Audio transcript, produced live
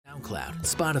SoundCloud,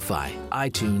 Spotify,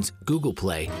 iTunes, Google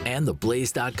Play, and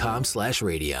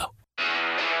theblaze.com/radio.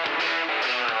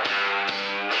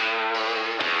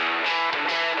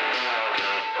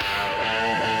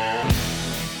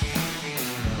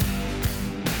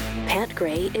 Pat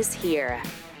Gray is here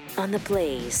on the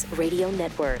Blaze Radio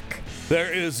Network.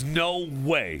 There is no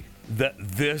way that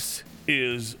this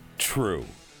is true.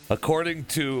 According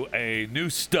to a new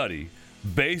study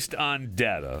based on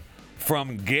data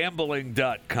from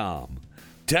gambling.com,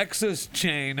 Texas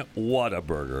chain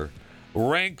Whataburger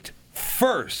ranked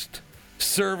first,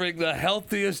 serving the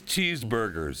healthiest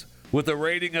cheeseburgers with a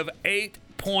rating of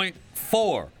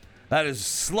 8.4. That is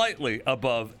slightly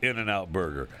above In-N-Out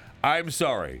Burger. I'm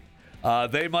sorry.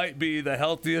 They might be the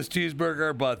healthiest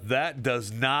cheeseburger, but that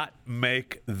does not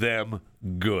make them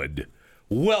good.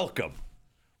 Welcome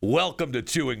to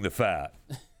Chewing the Fat.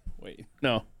 Wait,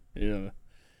 no,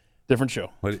 different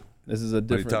show. This is a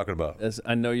different. What are you talking about?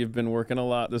 I know you've been working a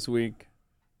lot this week.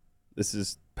 This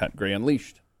is Pat Gray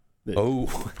Unleashed. Oh.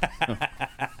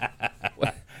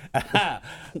 What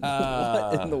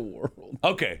in the world?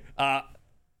 Okay.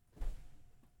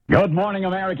 Good morning,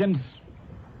 Americans.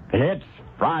 It's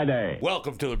Friday.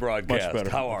 Welcome to the broadcast. Much better,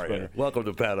 How much are you? better. Welcome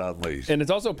to Pat Unleashed. And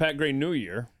it's also Pat Gray New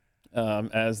Year,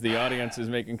 as the audience is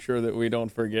making sure that we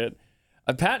don't forget.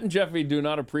 Pat and Jeffy do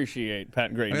not appreciate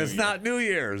Pat Gray New Year. It's not New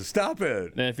Year's. Stop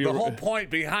it. And if The you- whole point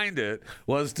behind it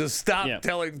was to stop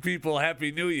telling people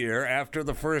Happy New Year after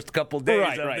the first couple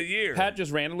days of the year. Pat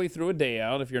just randomly threw a day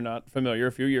out, if you're not familiar,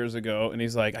 a few years ago, and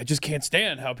he's like, I just can't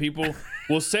stand how people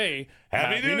will say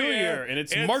Happy New Year. and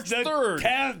it's March the 3rd.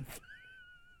 10th.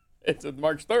 It's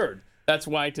March 3rd. That's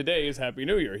why today is Happy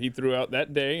New Year. He threw out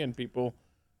that day, and people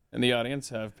in the audience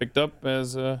have picked up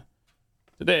as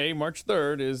today, March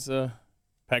 3rd, is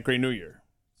Pat Gray New Year.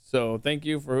 So thank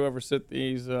you for whoever sent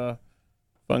these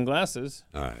fun glasses.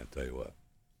 All right, I'll tell you what.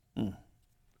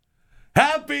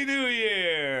 Happy New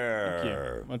Year. Thank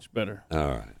you. Much better. All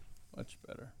right. Much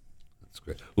better. That's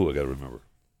great. Ooh, I got to remember.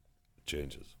 It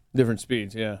changes. Different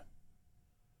speeds, yeah.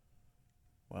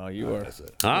 Wow, you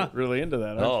are really into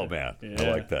that, aren't Oh, you? man. Yeah.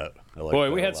 I like that.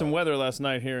 Boy, we had some weather last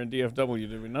night here in DFW,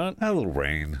 did we not? A little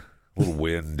rain, a little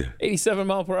wind. 87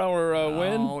 mile per hour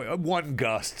wind. Oh, one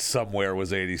gust somewhere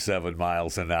was 87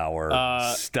 miles an hour.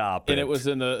 Stop it. And it was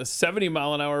in the 70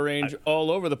 mile an hour range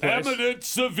all over the place. Eminent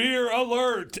severe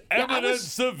alert. Eminent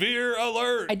severe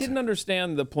alert. I didn't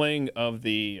understand the playing of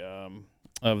the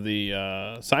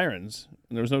sirens.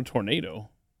 There was no tornado.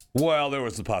 Well, there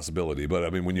was the possibility, but I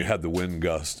mean, when you had the wind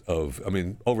gust of,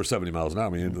 over 70 miles an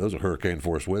hour, those are hurricane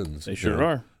force winds. They sure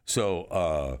are.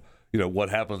 So, what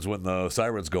happens when the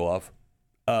sirens go off?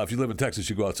 If you live in Texas,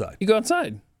 you go outside. You go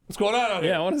outside. What's going on out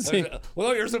here? Yeah, I want to see.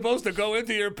 Well, you're supposed to go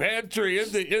into your pantry,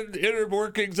 in the inner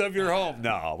workings of your home.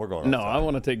 No, we're going outside. No, I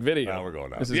want to take video. No, we're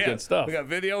going out. This is good stuff. We got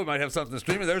video. We might have something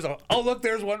streaming. There's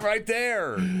one right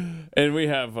there. And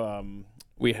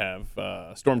we have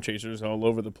storm chasers all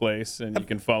over the place, and you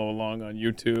can follow along on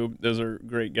YouTube. Those are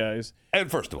great guys.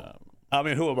 And first of all,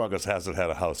 who among us hasn't had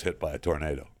a house hit by a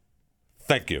tornado?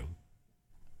 Thank you.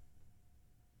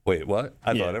 Wait, what?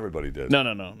 I thought everybody did.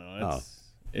 No.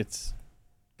 It's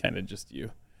kind of just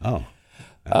you. Oh.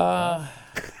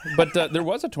 But there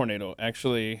was a tornado,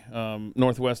 actually,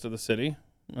 northwest of the city.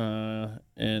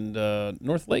 And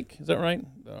North Lake, is that right?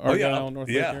 Argyle, North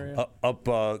Lake area?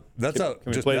 That's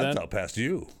that? out past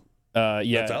you. Yeah,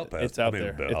 That's out past. it's out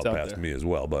there. It's out past there. me as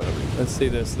well, but Let's see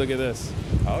this. Look at this.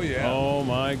 Oh yeah. Oh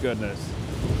my goodness.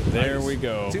 There we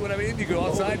go. See what I mean? You go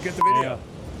outside, get the video.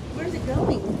 Where's it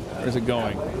going? Where's it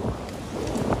going?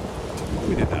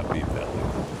 We didn't have Deep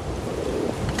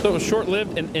Valley. So it was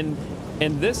short-lived, and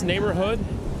this neighborhood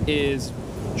is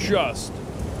just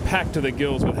packed to the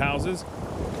gills with houses,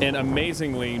 and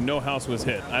amazingly, no house was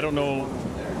hit. I don't know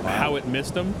how it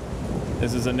missed them.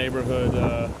 This is a neighborhood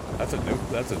That's a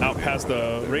new out past the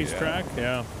neighborhood. racetrack.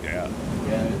 Yeah. Yeah.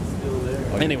 It's still there.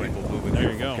 All you Anyway, people moving there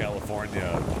here you from go.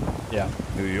 California, Yeah.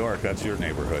 New York, that's your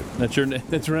neighborhood.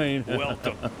 That's right.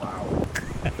 Welcome.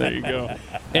 There you go.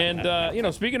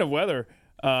 And, speaking of weather,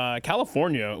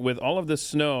 California, with all of this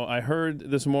snow, I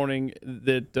heard this morning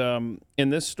that in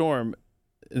this storm,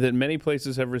 that many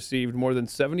places have received more than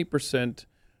 70%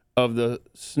 of the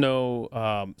snow,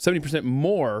 70%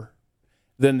 more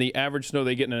than the average snow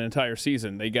they get in an entire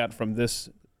season they got from this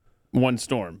one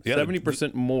storm. Yeah,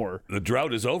 70% more. The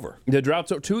drought is over. The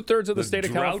drought's 2/3 of the state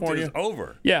of California. The drought is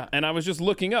over. Yeah, and I was just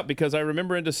looking up because I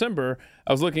remember in December,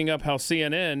 I was looking up how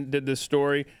CNN did this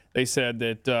story. They said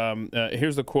that,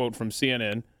 here's the quote from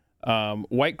CNN,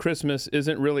 white Christmas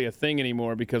isn't really a thing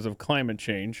anymore because of climate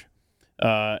change.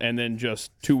 And then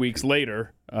just 2 weeks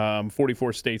later,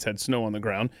 44 states had snow on the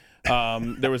ground.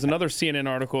 There was another CNN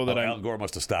article that Al Gore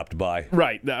must have stopped by.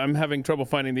 Right. I'm having trouble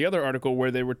finding the other article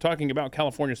where they were talking about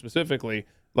California specifically.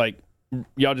 Like,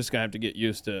 y'all just gonna have to get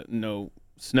used to no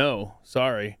snow.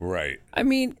 Sorry. Right. I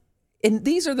mean, and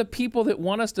these are the people that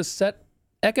want us to set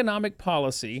economic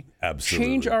policy, Absolutely.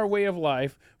 change our way of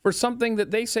life for something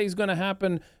that they say is going to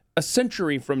happen a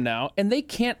century from now, and they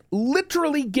can't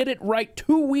literally get it right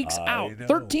 2 weeks out, know.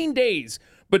 13 days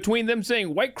between them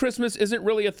saying white Christmas isn't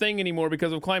really a thing anymore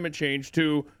because of climate change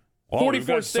to 44 we've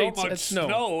got states so much at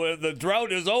snow. The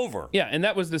drought is over. Yeah, and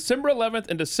that was December 11th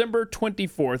and December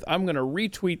 24th. I'm going to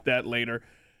retweet that later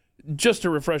just to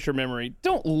refresh your memory.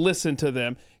 Don't listen to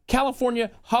them.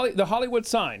 California, the Hollywood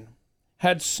sign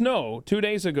had snow 2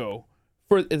 days ago.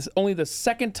 It's only the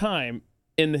second time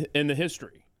in the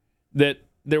history that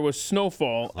there was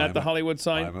snowfall at the Hollywood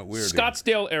sign.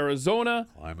 Scottsdale, Arizona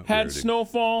had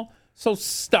snowfall. So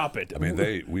stop it. I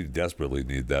mean, we desperately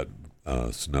need that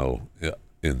snow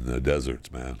in the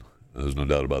deserts, man. There's no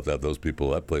doubt about that. Those people,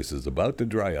 that place is about to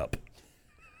dry up.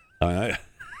 Got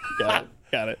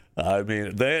it. I mean,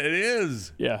 it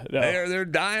is. Yeah. No. They're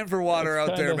dying for water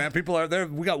out there, man. People are there.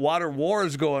 We got water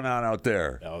wars going on out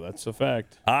there. Oh, that's a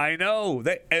fact. I know.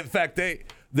 In fact,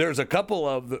 there's a couple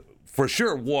of for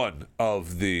sure one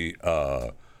of the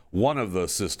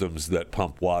systems that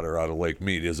pump water out of Lake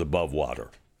Mead is above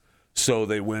water. So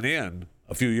they went in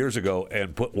a few years ago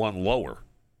and put one lower.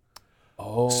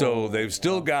 Oh. So they've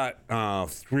still got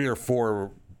 3 or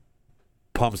 4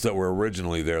 pumps that were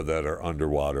originally there that are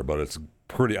underwater, but it's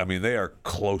pretty. I mean, they are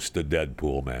close to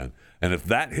Deadpool, man. And if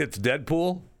that hits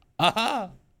Deadpool, yeah,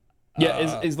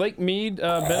 is Lake Mead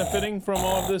benefiting from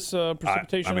all of this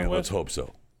precipitation? I mean, let's hope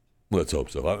so. Let's hope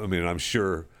so. I mean, I'm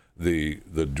sure the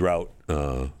drought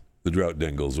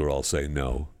dingles will all say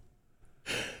no.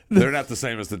 They're not the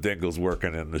same as the dingles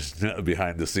working in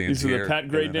behind the scenes These here. are the Pat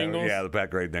Gray dingles? Yeah, the Pat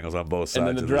Gray dingles on both sides and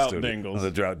then the of drought the studio. dingles. And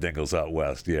the drought dingles out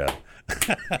west, yeah.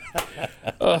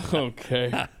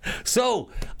 Okay. So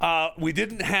we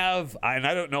didn't have, and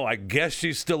I don't know, I guess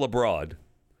she's still abroad,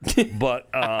 but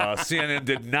CNN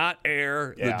did not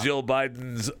air the Jill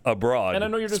Biden's abroad And I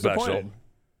know you're special. disappointed.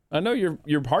 I know you're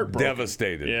heartbroken.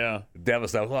 Devastated. Yeah.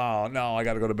 Devastated. Oh, no, I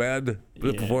got to go to bed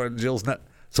before Jill's not.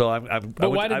 So I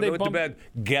went to bed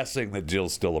guessing that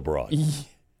Jill's still abroad.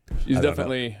 She's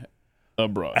definitely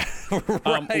abroad.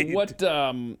 Right.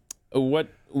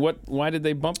 Why did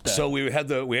they bump that? So we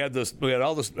had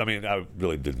all this. I mean, I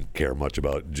really didn't care much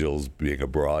about Jill's being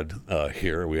abroad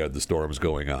here. We had the storms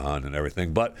going on and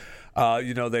everything, but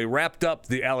they wrapped up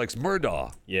the Alex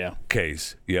Murdaugh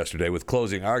case yesterday with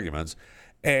closing arguments.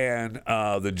 And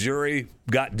the jury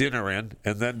got dinner in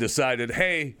and then decided,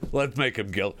 hey, let's make him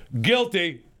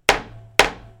guilty.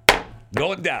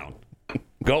 Going down.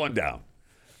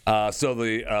 So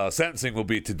the sentencing will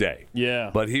be today. Yeah.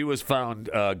 But he was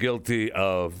found guilty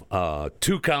of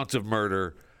 2 counts of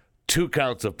murder, 2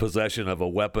 counts of possession of a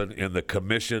weapon in the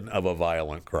commission of a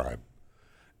violent crime.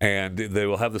 And they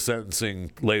will have the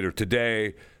sentencing later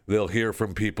today. They'll hear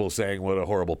from people saying what a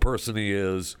horrible person he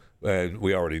is. And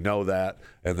we already know that.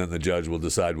 And then the judge will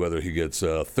decide whether he gets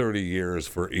 30 years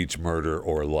for each murder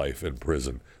or life in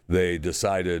prison. They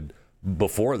decided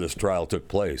before this trial took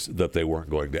place that they weren't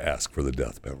going to ask for the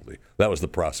death penalty. That was the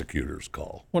prosecutor's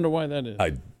call. Wonder why that is.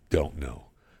 I don't know.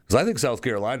 Because I think South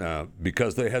Carolina,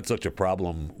 because they had such a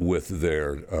problem with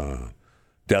their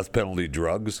death penalty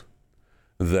drugs,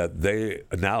 that they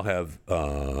now have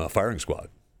a firing squad.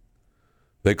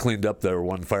 They cleaned up their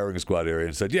one firing squad area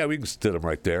and said, yeah, we can sit them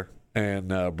right there and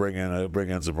bring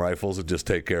in some rifles and just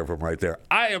take care of them right there.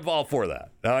 I am all for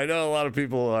that. Now, I know a lot of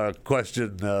people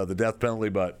question the death penalty,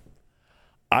 but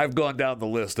I've gone down the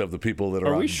list of the people that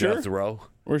are on death row.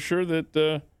 We're sure that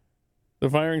the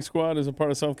firing squad is a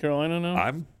part of South Carolina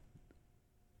now?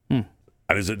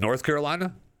 Is it North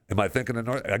Carolina? Am I thinking of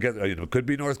North? I guess it could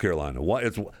be North Carolina.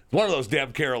 It's one of those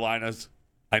damn Carolinas.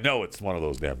 I know it's one of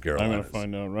those damn Carolinas. I'm going to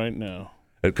find out right now.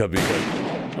 It could be.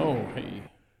 Oh, hey.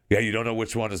 Yeah, you don't know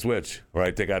which one is which,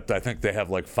 right? I think they have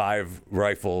like 5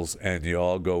 rifles, and you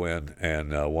all go in,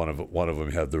 and one of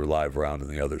them have their live round,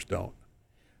 and the others don't.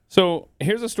 So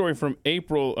here's a story from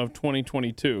April of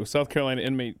 2022. South Carolina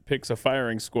inmate picks a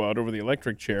firing squad over the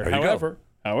electric chair. However,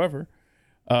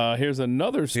 here's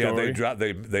another story. Yeah,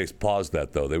 they paused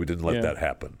that though. They didn't let that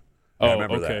happen. Oh, I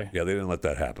remember okay. that. Yeah, they didn't let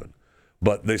that happen.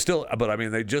 But they still. But I mean,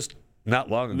 they just.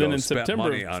 Not long ago, then in spent September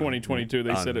money of 2022,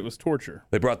 they said it was torture.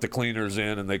 They brought the cleaners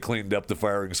in, and they cleaned up the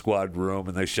firing squad room,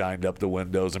 and they shined up the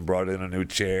windows and brought in a new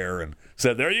chair and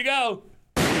said, there you go.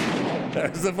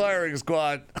 There's the firing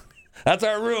squad. That's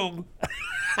our room.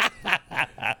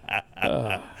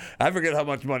 I forget how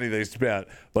much money they spent,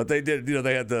 but they did.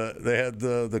 They had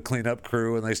the cleanup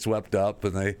crew, and they swept up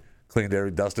and they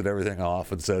dusted everything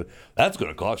off, and said that's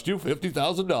going to cost you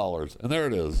 $50,000, and there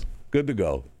it is, good to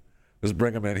go. Just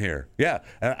bring them in here. Yeah,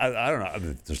 I don't know. I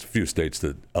mean, there's a few states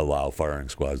that allow firing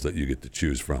squads that you get to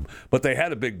choose from, but they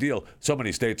had a big deal. So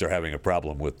many states are having a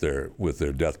problem with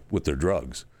their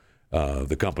drugs.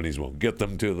 The companies won't get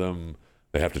them to them.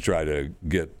 They have to try to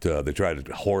they try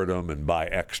to hoard them and buy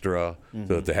extra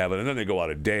so that they have it, and then they go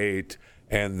out of date.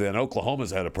 And then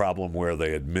Oklahoma's had a problem where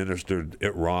they administered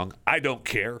it wrong. I don't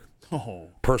care,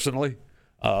 personally.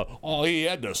 He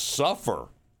had to suffer.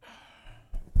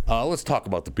 Let's talk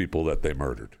about the people that they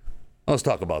murdered. Let's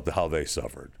talk about how they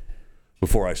suffered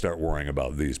before I start worrying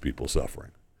about these people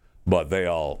suffering. But they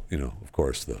all, of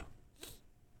course, the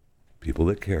people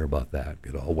that care about that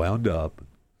get all wound up.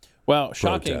 Well,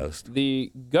 shocking. Protest.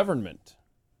 The government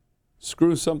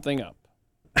screws something up,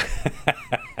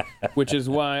 which is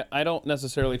why I don't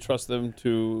necessarily trust them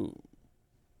to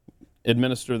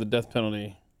administer the death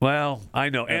penalty. Well, I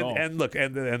know. all. And look,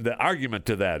 and the argument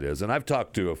to that is, and I've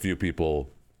talked to a few people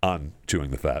on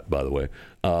Chewing the Fat, by the way,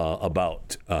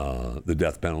 about the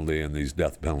death penalty and these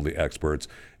death penalty experts.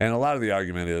 And a lot of the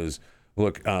argument is,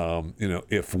 look,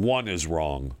 if one is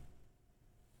wrong,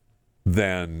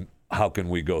 then how can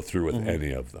we go through with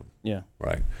any of them? Yeah.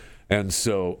 Right. And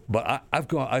so, but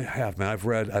I've had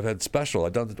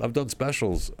I've done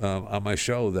specials on my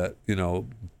show that,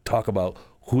 talk about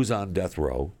who's on death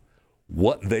row,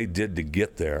 what they did to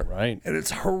get there. Right. And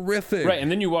it's horrific. Right.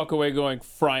 And then you walk away going,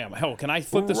 fry them. Hell, can I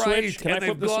flip the switch? Can I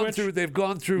flip the switch? They've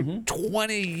gone through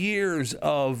 20 years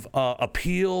of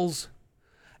appeals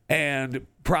and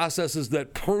processes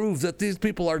that prove that these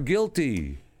people are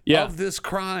guilty of this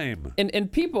crime.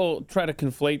 And people try to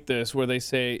conflate this where they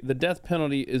say the death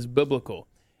penalty is biblical.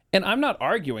 And I'm not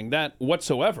arguing that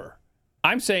whatsoever.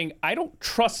 I'm saying I don't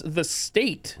trust the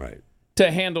state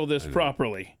to handle this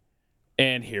properly.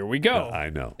 And here we go.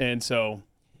 I know. And so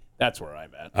that's where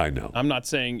I'm at. I know. I'm not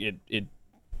saying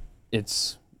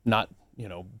it's not,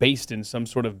 based in some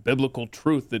sort of biblical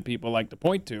truth that people like to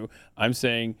point to. I'm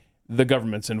saying the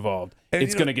government's involved. And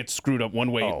it's going to get screwed up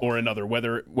one way or another,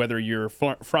 whether you're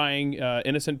frying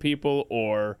innocent people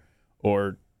or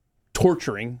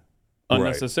torturing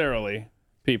unnecessarily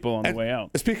people on the way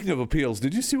out. Speaking of appeals,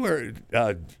 did you see where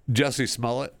Jussie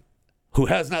Smollett, who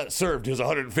has not served his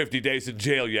 150 days in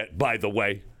jail yet, by the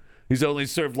way, he's only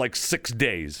served like 6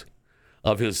 days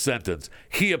of his sentence.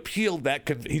 He appealed that.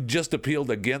 He just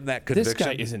appealed again that conviction. This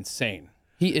guy is insane.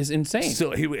 He is insane.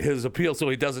 So his appeal. So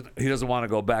he doesn't want to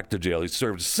go back to jail. He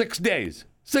served 6 days.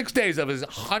 6 days of his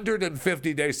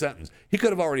 150-day sentence. He could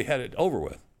have already had it over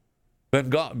with, been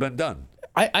done.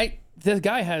 This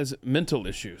guy has mental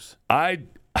issues. I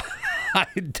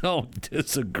don't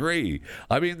disagree.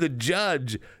 I mean,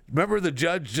 remember the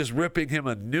judge just ripping him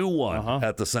a new one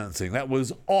at the sentencing. That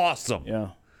was awesome.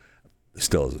 Yeah.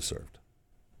 Still hasn't served.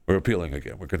 We're appealing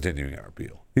again. We're continuing our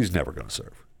appeal. He's never going to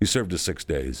serve. He served his 6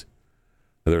 days.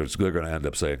 They're going to end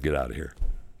up saying, "Get out of here."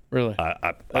 Really?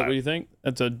 What do you think?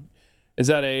 Is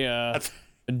that a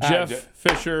Jeff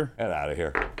Fisher? Get out of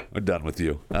here. We're done with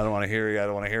you. I don't want to hear you. I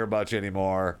don't want to hear about you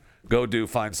anymore. Go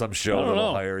find some show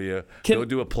that'll hire you. Go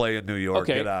do a play in New York.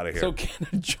 Okay, get out of here. So can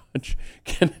a judge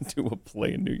do a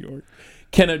play in New York?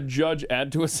 Can a judge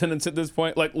add to a sentence at this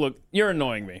point? Like, look, you're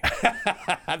annoying me.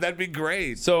 That'd be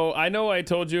great. So I know I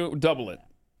told you, double it.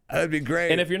 That'd be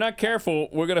great. And if you're not careful,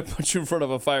 we're going to put you in front of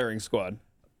a firing squad.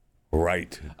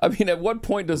 Right. I mean, at what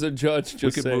point does a judge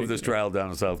just We can move this trial down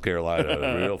to South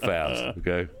Carolina real fast,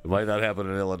 okay? It might not happen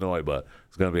in Illinois, but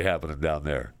it's going to be happening down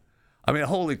there. I mean,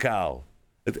 holy cow.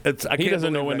 He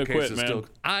doesn't know when to quit, man.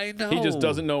 I know. He just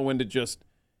doesn't know when to just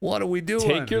what are we doing?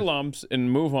 Take your lumps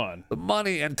and move on. The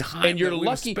money and time that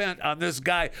we've spent on this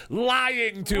guy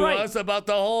lying to us about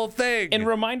the whole thing. And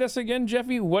remind us again,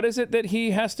 Jeffy, what is it that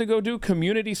he has to go do?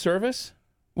 Community service?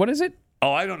 What is it?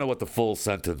 Oh, I don't know what the full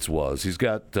sentence was. He's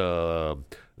got he had a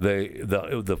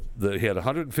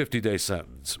 150-day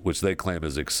sentence, which they claim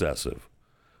is excessive.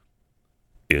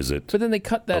 Is it? But then they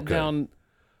cut that down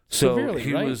severely,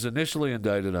 he was initially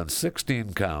indicted on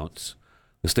 16 counts.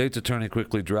 The state's attorney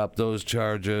quickly dropped those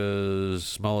charges.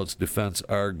 Smollett's defense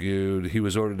argued he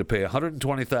was ordered to pay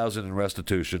 $120,000 in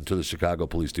restitution to the Chicago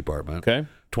Police Department. Okay.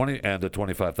 And a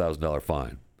 $25,000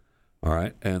 fine. All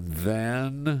right, and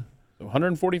then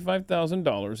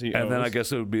 $145,000 he owes. And then I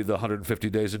guess it would be the 150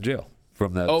 days in jail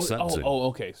from that sentencing.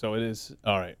 Okay. So it is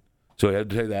all right. So he had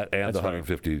to pay that and the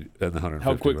 150 and the 150.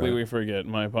 How quickly we forget.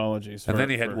 My apologies. And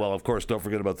then he had, well, of course, don't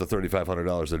forget about the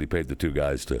 $3,500 that he paid the two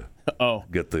guys to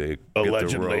get the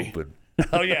rope.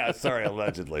 Oh, yeah. Sorry,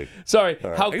 allegedly. Sorry.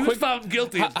 All right. How He quick? was found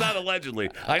guilty. It's not allegedly.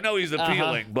 I know he's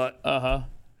appealing, but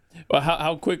Well,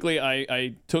 how quickly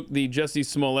I took the Jussie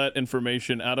Smollett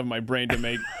information out of my brain to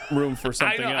make room for I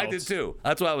something know. else. I did too.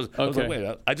 That's why I was like, Okay.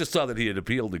 wait. I just saw that he had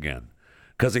appealed again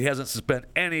because he hasn't spent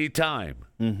any time.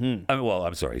 Mm-hmm. I mean, well,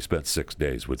 I'm sorry. He spent 6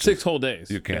 days, which 6 is, whole days.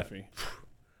 You can't. Jeffy.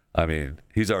 I mean,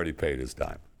 he's already paid his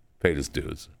time, paid his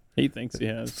dues. He thinks he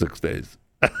has. 6 days.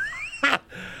 I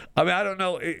mean, I don't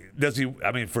know. Does he?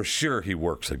 I mean, for sure he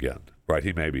works again, right?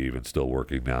 He may be even still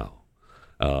working now.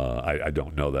 I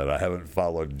don't know that. I haven't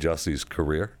followed Jussie's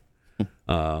career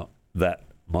that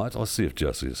much. Let's see if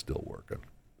Jussie is still working.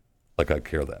 Like I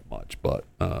care that much, but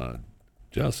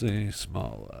Jussie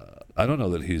Smollett. I don't know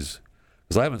that he's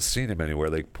because I haven't seen him anywhere.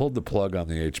 They pulled the plug on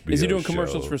the HBO. Is he doing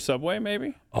commercials show. for Subway?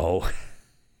 Maybe. Oh.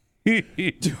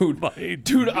 Dude,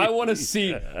 I want to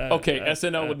see. Okay,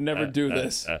 SNL would never do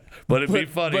this, but it'd be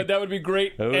funny. But that would be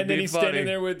great. It would And then be he's funny. standing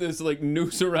there with this like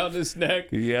noose around his neck,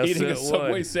 Yes, eating a it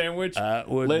Subway would. sandwich. That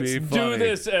would Let's be do funny.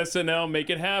 this, SNL.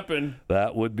 Make it happen.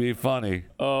 That would be funny.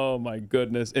 Oh my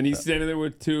goodness! And he's standing there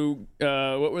with 2.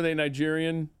 What were they?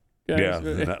 Nigerian guys?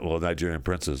 Yeah, well, Nigerian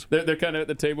princes. They're kind of at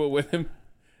the table with him.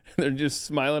 They're just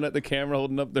smiling at the camera,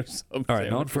 holding up their sub. All right,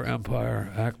 known for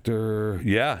Empire, actor.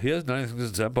 Yeah, he has nothing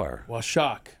since Empire. Well,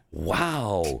 shock.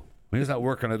 Wow. He's not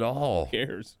working at all. Who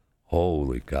cares?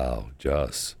 Holy cow,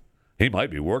 Juss. He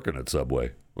might be working at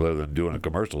Subway rather than doing the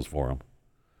commercials for him.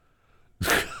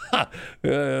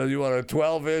 You want a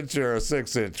 12-inch or a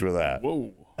 6-inch with that?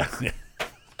 Whoa.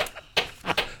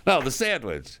 No, the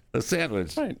sandwich. The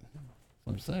sandwich. Right.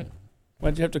 I'm saying.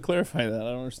 Why'd you have to clarify that?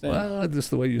 I don't understand. Well,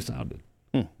 just the way you sounded.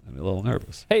 I'm a little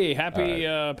nervous. Hey, happy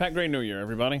Pat Gray New Year,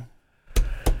 everybody.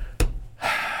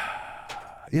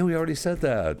 Yeah, we already said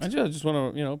that. I just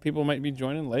want to, people might be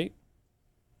joining late.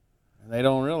 And they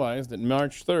don't realize that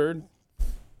March 3rd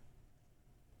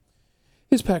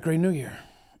is Pat Gray New Year.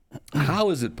 How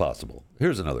is it possible?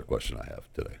 Here's another question I have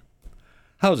today.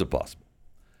 How is it possible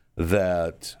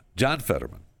that John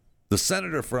Fetterman, the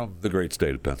senator from the great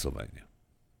state of Pennsylvania,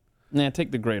 Nah,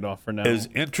 take the grade off for now.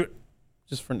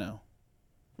 just for now.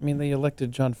 I mean, they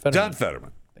elected John Fetterman. John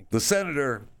Fetterman, the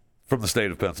senator from the state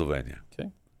of Pennsylvania.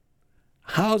 Okay.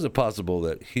 How is it possible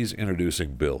that he's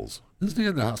introducing bills? Isn't he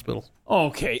in the hospital?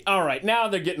 Okay, all right. Now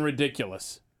they're getting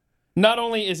ridiculous. Not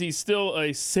only is he still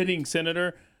a sitting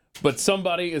senator, but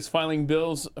somebody is filing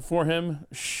bills for him.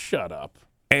 Shut up.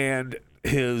 And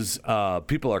his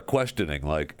people are questioning,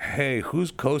 like, hey,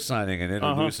 who's co-signing and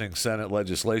introducing Senate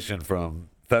legislation from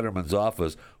Fetterman's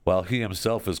office while he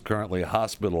himself is currently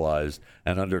hospitalized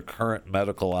and under current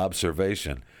medical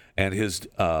observation? And his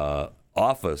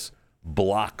office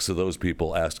blocks those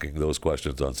people asking those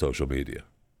questions on social media.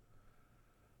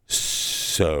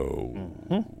 So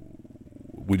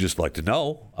we just like to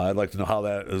know. I'd like to know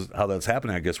how that's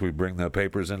happening. I guess we bring the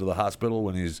papers into the hospital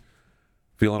when he's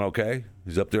feeling okay.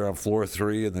 He's up there on floor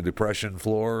 3 in the depression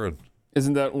floor. And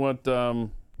Isn't that what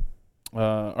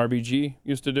RBG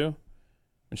used to do?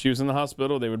 When she was in the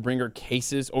hospital, they would bring her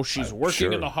cases. Oh, she's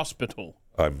working in the hospital.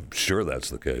 I'm sure that's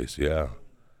the case, yeah.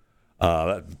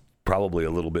 That's probably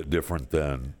a little bit different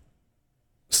than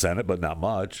Senate, but not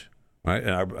much,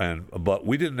 right? But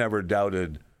we never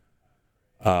doubted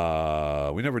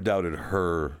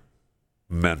her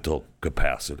mental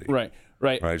capacity. Right.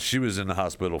 Right. She was in the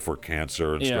hospital for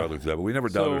cancer and struggling with that, but we never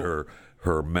doubted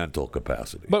her mental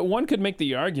capacity. But one could make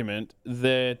the argument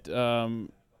that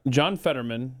John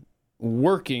Fetterman,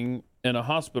 working in a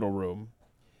hospital room,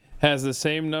 has the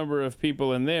same number of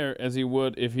people in there as he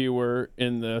would if he were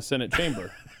in the Senate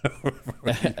chamber.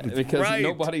 Because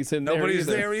nobody's in there. Nobody's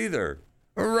there either.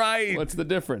 Right. What's the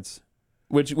difference?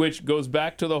 Which goes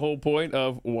back to the whole point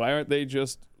of why aren't they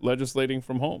just legislating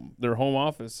from home, their home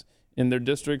office, in their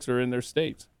districts or in their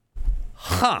states?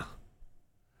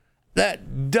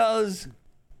 That does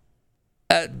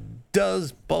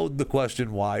bode the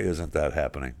question, why isn't that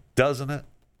happening? Doesn't it?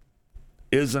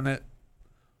 Isn't it?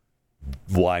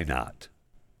 Why not?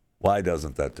 Why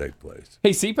doesn't that take place? Hey,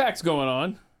 CPAC's going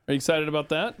on. Are you excited about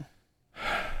that?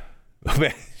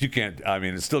 Man, you can't. I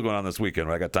mean, it's still going on this weekend.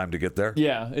 Right? I got time to get there.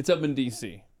 Yeah, it's up in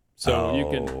D.C. So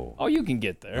you can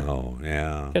get there. Oh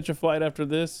yeah. Catch a flight after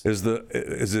this. Is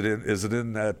it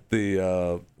in at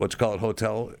the what you call it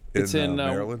hotel in, it's in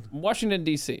Maryland? Washington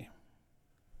D.C.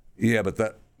 Yeah, but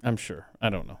that I'm sure. I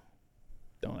don't know.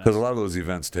 Don't ask. because a lot of those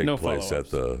events take No place at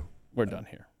follow-ups. the. We're done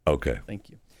here. Okay. Thank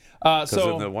you. Because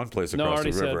So in the one place No, I across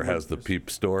already the river said has the Memphis. Peep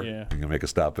store. Yeah. You can make a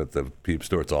stop at the Peep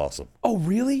store. It's awesome. Oh,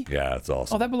 really? Yeah, it's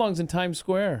awesome. Oh, that belongs in Times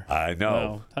Square. I know.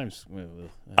 Well, Times.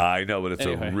 I know, but it's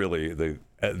Anyway.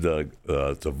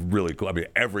 it's a really cool. I mean,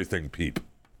 everything Peep,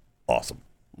 awesome.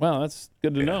 Well, that's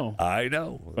good to know. I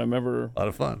know. If I'm ever A lot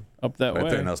of fun. up that Right way.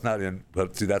 there. Now, it's not in,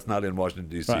 but see, that's not in Washington,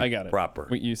 D.C. Right, I got it. Proper.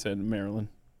 Wait, you said Maryland,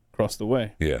 across the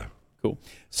way. Yeah. Cool.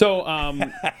 So,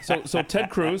 so Ted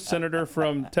Cruz, senator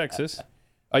from Texas.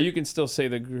 You can still say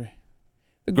the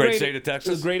Great state of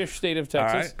Texas? the greatest state of All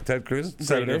Texas. right. Ted Cruz,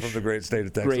 senator Greatish. from the great state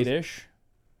of Texas.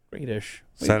 Greatish.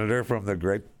 Senator from the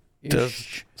great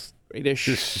Greatish.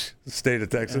 state of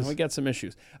Texas. We got some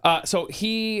issues. So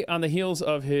he, on the heels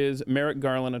of his Merrick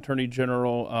Garland, Attorney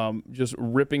General, just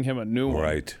ripping him a new one.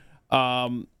 Right.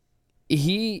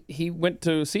 He went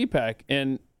to CPAC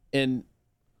and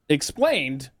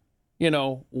explained,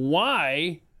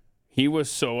 why he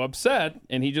was so upset,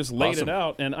 and he just laid Awesome. it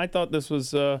out. And I thought this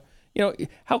was,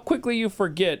 how quickly you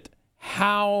forget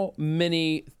how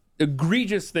many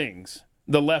egregious things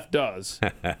the left does.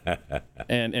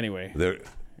 And anyway,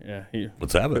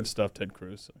 Let's have good it. stuff, Ted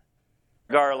Cruz.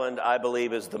 Garland, I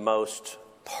believe, is the most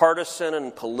partisan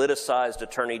and politicized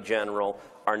attorney general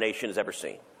our nation has ever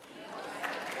seen.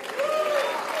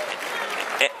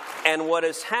 And what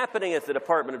is happening at the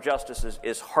Department of Justice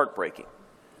is heartbreaking,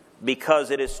 because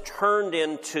it is turned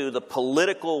into the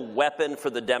political weapon for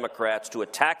the Democrats to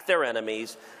attack their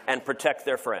enemies and protect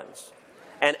their friends.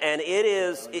 And it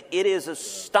is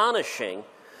astonishing.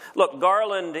 Look,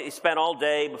 Garland, he spent all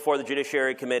day before the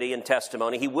Judiciary Committee in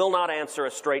testimony. He will not answer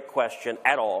a straight question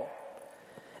at all.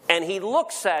 And he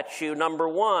looks at you, number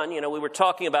one, we were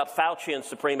talking about Fauci and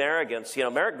supreme arrogance.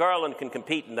 Merrick Garland can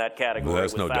compete in that category. Well,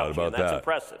 there's with no Fauci, doubt about and that's that.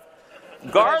 impressive.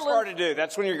 That's Garland, hard to do.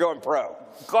 That's when you're going pro.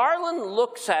 Garland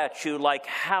looks at you like,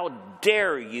 how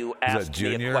dare you Is ask that me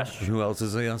a Junior? question? Who else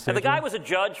is he on stage? And the guy was a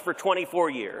judge for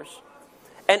 24 years.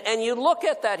 And you look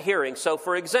at that hearing. So,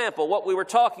 for example, what we were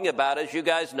talking about, as you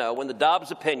guys know, when the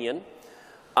Dobbs opinion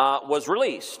was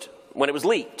released, when it was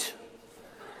leaked,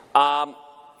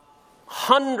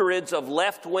 hundreds of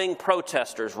left-wing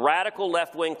protesters, radical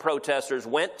left-wing protesters,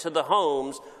 went to the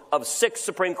homes of 6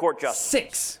 Supreme Court justices.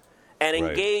 6. And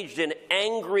engaged in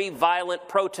angry, violent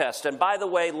protest. And by the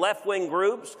way, left-wing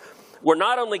groups were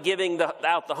not only giving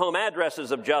out the home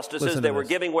addresses of justices, they were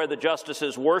giving where the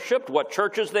justices worshiped, what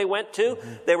churches they went to.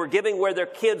 They were giving where their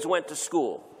kids went to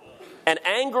school. And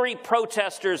angry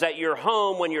protesters at your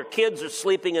home when your kids are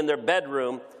sleeping in their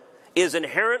bedroom is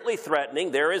inherently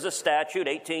threatening. There is a statute,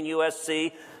 18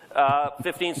 U.S.C.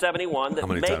 1571, that How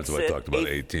many makes times have I it talked about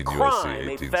a 18 crime,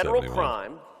 U.S.C. a federal 1871?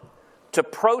 crime, to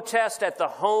protest at the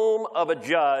home of a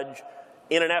judge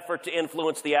in an effort to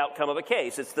influence the outcome of a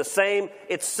case. It's the same,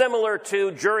 it's similar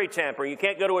to jury tampering. You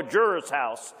can't go to a juror's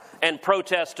house and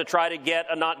protest to try to get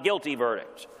a not guilty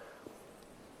verdict.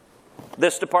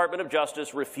 This Department of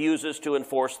Justice refuses to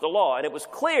enforce the law. And it was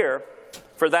clear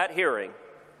for that hearing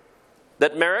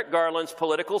that Merrick Garland's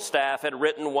political staff had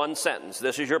written one sentence.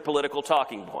 This is your political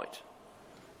talking point.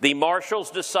 The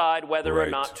marshals decide whether or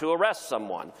not to arrest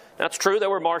someone. That's true, there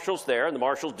were marshals there, and the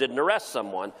marshals didn't arrest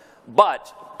someone.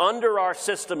 But under our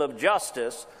system of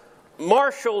justice,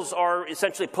 marshals are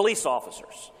essentially police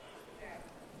officers.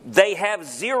 They have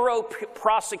zero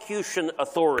prosecution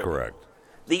authority. Correct.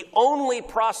 The only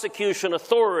prosecution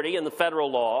authority in the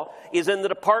federal law is in the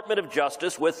Department of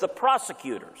Justice with the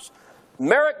prosecutors.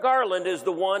 Merrick Garland is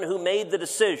the one who made the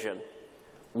decision.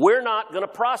 We're not going to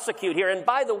prosecute here. And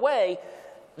by the way,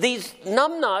 these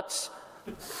numbnuts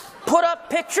put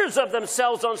up pictures of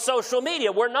themselves on social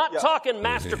media. We're not talking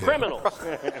master criminals.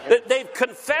 They've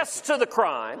confessed to the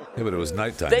crime. Yeah, but it was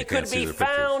nighttime. They You can't could see be their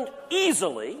pictures. found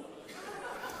easily.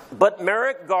 But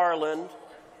Merrick Garland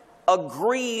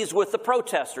agrees with the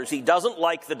protesters. He doesn't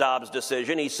like the Dobbs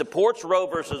decision. He supports Roe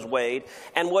versus Wade.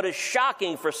 And what is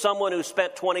shocking for someone who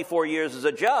spent 24 years as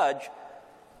a judge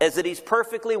is that he's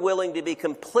perfectly willing to be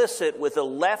complicit with a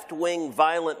left-wing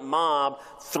violent mob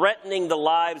threatening the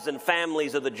lives and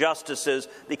families of the justices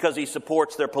because he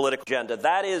supports their political agenda.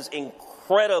 That is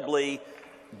incredibly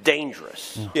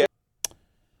dangerous. There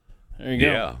you go.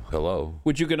 Yeah, hello.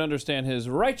 Which you can understand his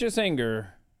righteous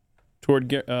anger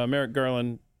toward Merrick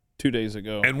Garland 2 days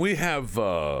ago. And we have,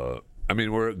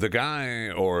 we're the guy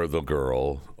or the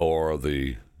girl or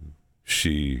the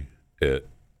she, it,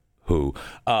 who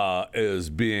is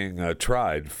being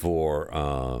tried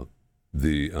for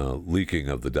the leaking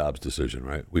of the Dobbs decision,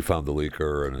 right? We found the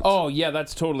leaker. And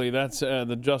that's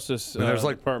the Justice and there's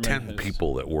like Department 10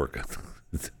 people that work at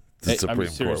the Supreme Court.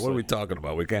 seriously. What are we talking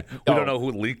about? We don't know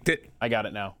who leaked it. I got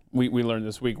it now. We learned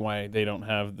this week why they don't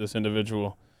have this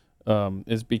individual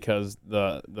is because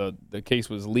the case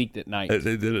was leaked at night.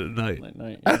 They did it at night. At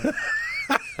night,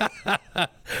 yeah.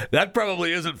 That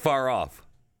probably isn't far off.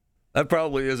 That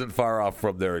probably isn't far off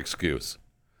from their excuse.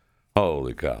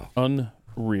 Holy cow.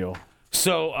 Unreal.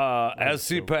 So as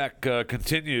CPAC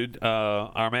continued,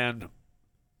 our man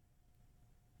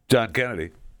John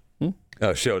Kennedy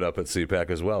showed up at CPAC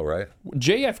as well, right?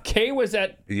 JFK was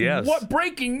at Yes. What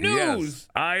breaking news? Yes,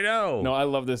 I know. No, I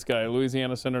love this guy,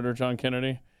 Louisiana Senator John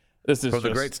Kennedy. This is From the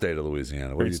just great state of Louisiana.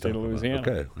 What great are you state of talking Louisiana.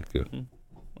 about? Okay, thank you.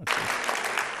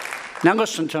 Now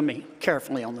listen to me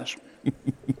carefully on this one.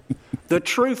 The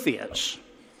truth is,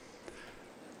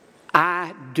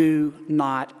 I do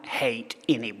not hate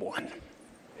anyone.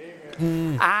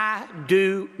 I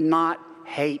do not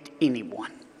hate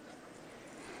anyone.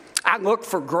 I look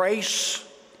for grace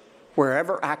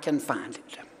wherever I can find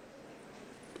it.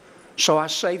 So I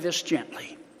say this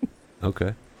gently.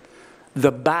 Okay.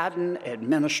 The Biden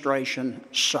administration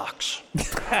sucks.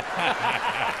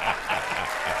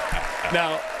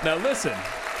 Now listen.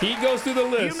 He goes through the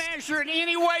list. You measure it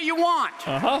any way you want.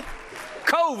 Uh-huh.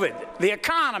 COVID, the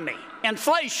economy,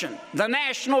 inflation, the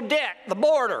national debt, the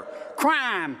border,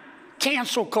 crime,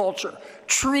 cancel culture,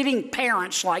 treating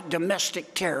parents like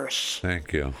domestic terrorists.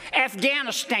 Thank you.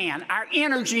 Afghanistan, our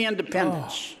energy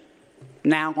independence,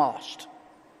 now lost.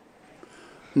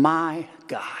 My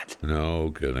God.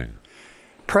 No kidding.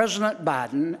 President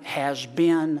Biden has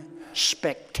been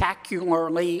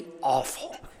spectacularly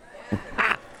awful.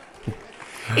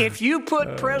 If you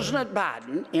put President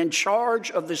Biden in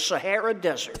charge of the Sahara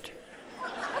Desert,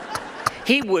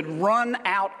 he would run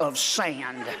out of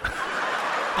sand.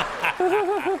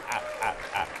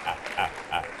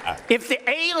 If the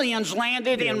aliens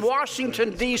landed in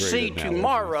Washington, D.C.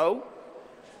 tomorrow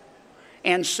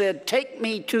and said, "Take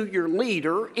me to your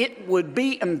leader," it would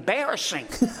be embarrassing.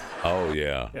 Oh,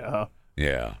 yeah. Yeah.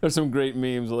 Yeah. There's some great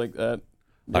memes like that.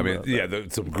 I mean, yeah,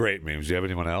 there's some great memes. Do you have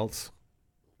anyone else?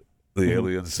 The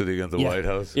aliens sitting at the White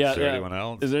House? Yeah, Is there yeah. anyone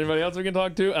else? Is there anybody else we can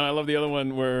talk to? And I love the other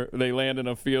one where they land in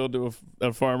a field to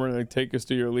a farmer and they take us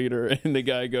to your leader. And the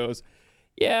guy goes,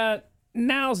 "Yeah,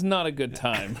 now's not a good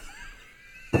time."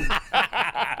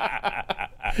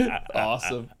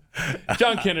 Awesome.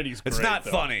 John Kennedy's great. It's not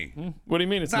though. funny. What do you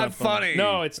mean it's Not funny.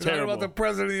 No, it's We're talking terrible. about the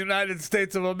President of the United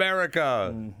States of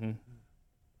America.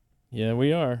 Yeah,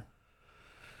 we are.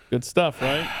 Good stuff,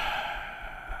 right?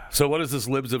 So what is this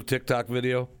Libs of TikTok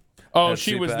video? Oh, At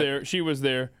she was CPAC? there. She was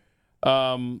there.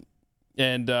 Yeah,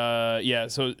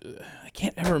 so I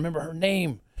can't ever remember her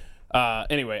name.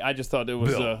 Anyway, I just thought it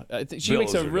was. Bill. She Bill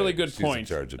makes is a her really name. good She's in point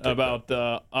charge of TikTok.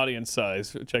 about audience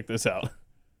size. Check this out.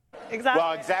 Exactly.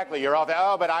 Well, exactly. You're all there.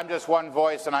 Oh, but I'm just one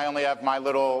voice, and I only have my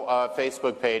little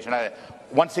Facebook page. And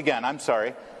once again, I'm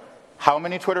sorry. How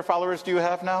many Twitter followers do you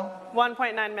have now?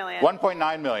 1.9 million.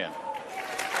 1.9 million.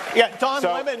 Yeah, Don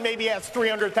Lemon maybe has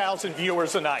 300,000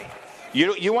 viewers a night.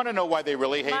 You want to know why they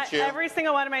really hate you? Every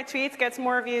single one of my tweets gets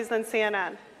more views than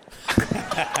CNN.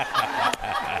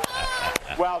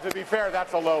 Well, to be fair,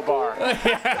 that's a low bar.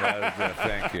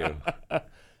 Thank you.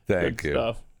 Thank Good you.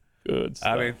 stuff. Good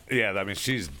stuff. I mean,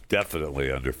 she's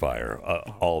definitely under fire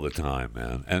all the time,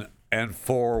 man. And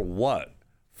for what?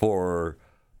 For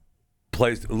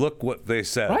place? Look what they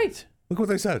said. Right. Look what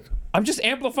they said. I'm just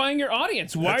amplifying your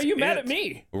audience. Why That's are you mad it. at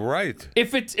me? Right.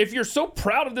 If you're so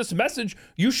proud of this message,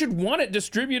 you should want it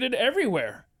distributed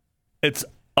everywhere. It's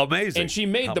amazing. And she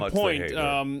made how the much they point hate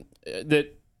her.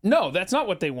 that no, that's not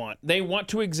what they want. They want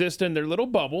to exist in their little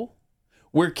bubble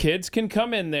where kids can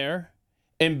come in there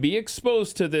and be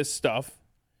exposed to this stuff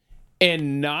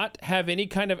and not have any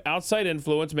kind of outside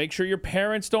influence. Make sure your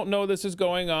parents don't know this is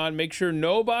going on. Make sure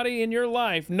nobody in your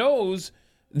life knows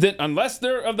that, unless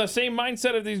they're of the same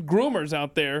mindset of these groomers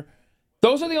out there.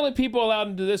 Those are the only people allowed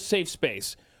into this safe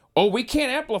space. Oh, we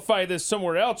can't amplify this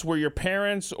somewhere else where your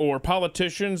parents or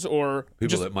politicians or People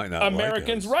just that might not like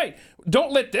Americans, us. right?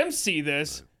 Don't let them see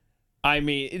this. I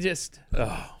mean, it just,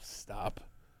 stop.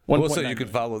 Well, so you can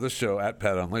follow this show at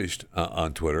Pat Unleashed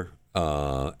on Twitter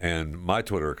and my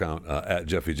Twitter account at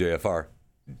JeffyJFR.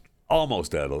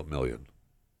 Almost at 1 million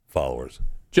followers.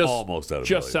 Almost at 1 million.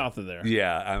 Just south of there.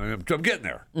 Yeah, I mean, I'm getting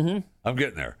there. Mm-hmm. I'm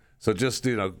getting there. So just,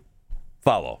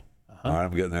 follow. All right,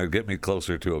 I'm getting there. Get me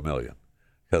closer to 1 million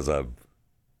because I'm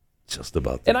just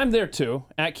about there. And I'm there too,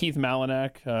 at Keith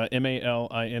Malinak,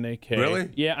 Malinak. Really?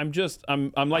 Yeah, I'm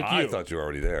like you. I thought you were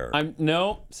already there.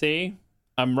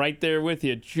 I'm right there with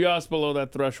you, just below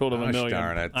that threshold of 1 million.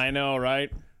 Darn it. I know,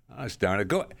 right? Gosh darn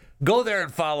it. Go there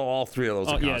and follow all 3 of those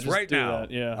Oh, yeah, accounts just right do now.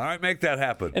 that, yeah. All right, make that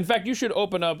happen. In fact, you should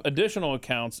open up additional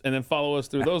accounts and then follow us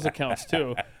through those accounts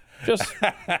too.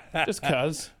 Just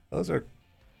cause. Those are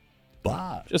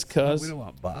bots. Just cause. We don't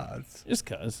want bots. Just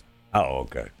cause. Oh,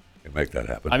 okay. Make that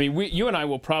happen. I mean, you and I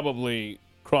will probably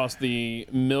cross the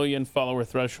 1 million follower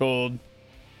threshold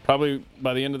probably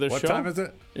by the end of this show. What time is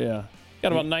it? Yeah.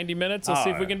 Got about 90 minutes. Let's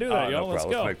see if we can do that, no y'all. Let's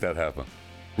problem. go. Let's make that happen.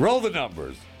 Roll the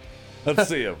numbers. Let's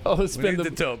see them. Oh, let's We spin need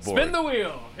the tote board. spin the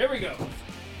wheel. Here we go.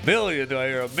 Million. Do I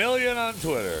hear a million on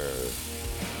Twitter?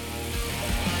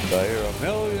 Do I hear a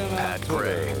million on Pat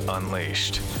Twitter? Gray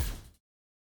Unleashed.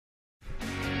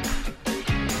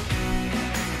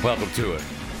 Welcome to it.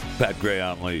 Pat Gray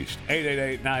Unleashed.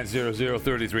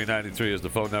 888-900-3393 is the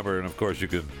phone number. And, of course, you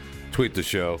can tweet the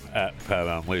show at Pat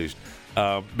Unleashed.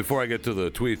 Before I get to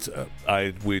the tweets,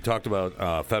 we talked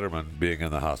about Fetterman being in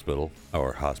the hospital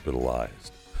or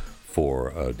hospitalized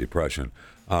for depression.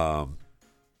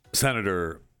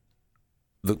 Senator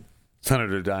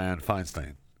Dianne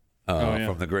Feinstein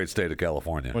from the great state of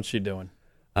California. What's she doing?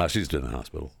 She's in the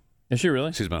hospital. Is she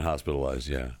really? She's been hospitalized,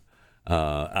 yeah.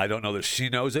 I don't know that she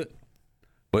knows it,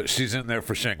 but she's in there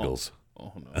for shingles.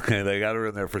 Oh no. Okay, they got her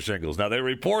in there for shingles. Now, they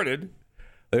reported...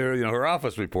 her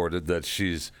office reported that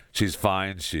she's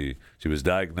fine. She was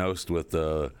diagnosed with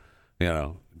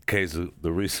case of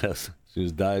the recess. She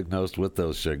was diagnosed with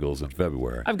those shingles in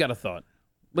February. I've got a thought.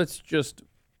 Let's just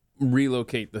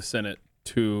relocate the Senate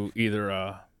to either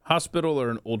a hospital or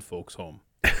an old folks home.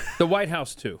 The White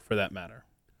House too, for that matter.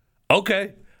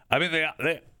 Okay, I mean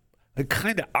they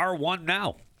kind of are one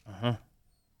now.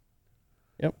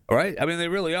 Yep. Right. I mean they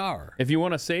really are. If you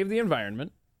want to save the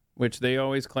environment, which they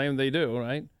always claim they do,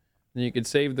 right? Then you could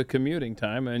save the commuting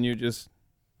time and you just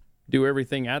do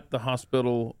everything at the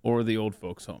hospital or the old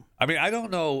folks home. I mean, I don't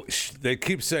know. They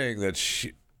keep saying that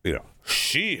she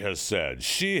has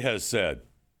said.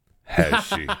 Has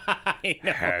she?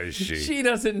 Has she? She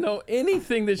doesn't know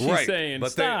anything that she's saying.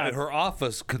 But Stop. her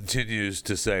office continues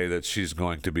to say that she's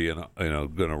going to be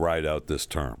going to ride out this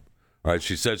term. Right?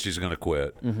 She said she's going to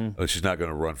quit. She's not going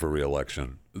to run for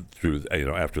re-election through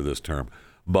after this term.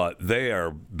 But they are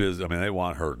busy. I mean, they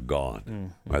want her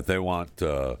gone. Right? They want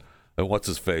what's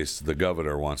his face? The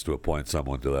governor wants to appoint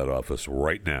someone to that office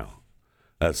right now.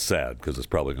 That's sad because it's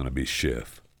probably going to be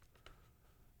Schiff,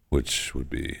 which would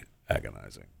be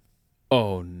agonizing.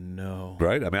 Oh no!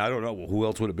 Right? I mean, I don't know who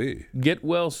else would it be. Get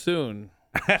well soon,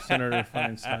 Senator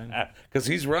Feinstein. Because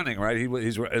he's running, right?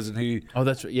 Isn't he? Oh,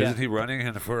 that's right. Yeah. Isn't he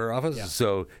running for office? Yeah.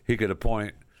 So he could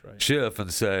appoint Schiff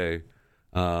and say.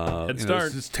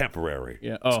 It's temporary.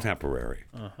 Yeah. It's temporary.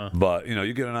 But,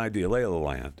 you get an idea. Lay of the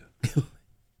land.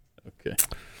 Okay.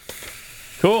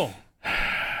 Cool.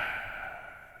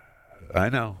 I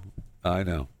know.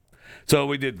 So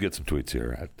we did get some tweets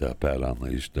here at Pat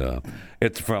Unleashed.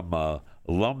 It's from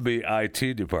Lumbee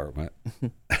IT Department.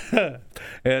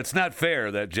 It's not fair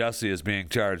that Jussie is being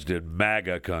charged in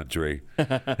MAGA country.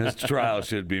 His trial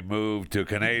should be moved to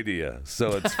Canada,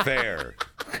 so it's fair.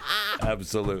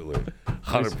 Absolutely.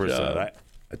 100%.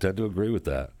 I tend to agree with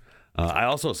that. I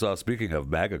also saw, speaking of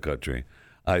MAGA country,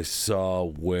 I saw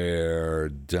where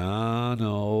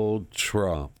Donald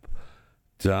Trump,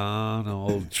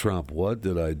 what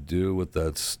did I do with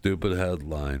that stupid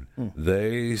headline?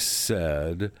 They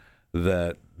said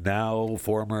that now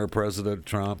former President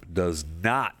Trump does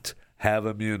not have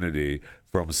immunity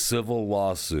from civil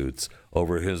lawsuits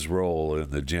over his role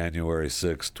in the January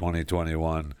 6,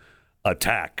 2021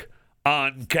 attack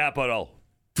on Capitol,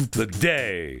 the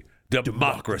day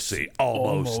democracy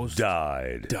almost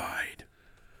died.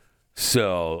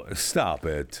 So stop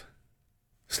it.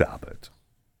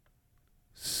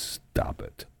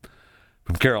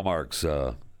 From Carol Marks,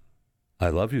 I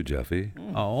love you, Jeffy.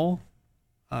 Oh,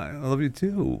 I love you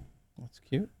too. That's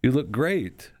cute. You look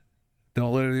great.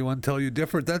 Don't let anyone tell you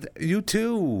different. That you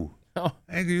too. Oh.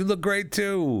 And you look great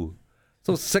too.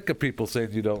 So sick of people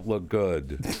saying you don't look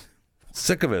good.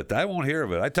 Sick of it. I won't hear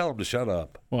of it. I tell them to shut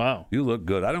up. Wow. You look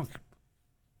good. I don't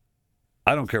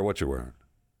care what you're wearing.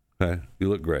 Okay? You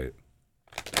look great.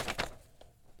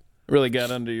 Really got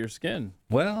under your skin.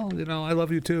 Well, I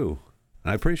love you too.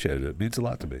 I appreciate it. It means a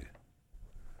lot to me.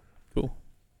 Cool.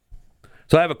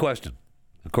 So I have a question.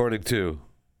 According to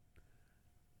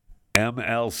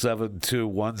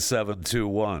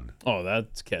ML721721. Oh,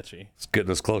 that's catchy. It's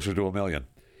getting us closer to 1 million.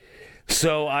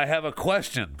 So I have a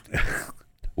question.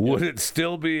 Would it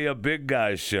still be a big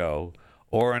guy's show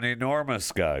or an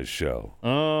enormous guy's show?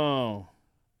 Oh.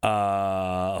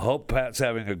 Hope Pat's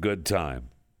having a good time.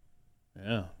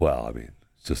 Yeah. Well, I mean,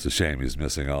 it's just a shame he's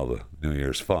missing all the New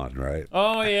Year's fun, right?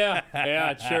 Oh, yeah.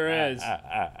 Yeah, it sure is.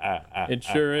 It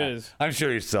sure is. I'm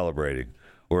sure he's celebrating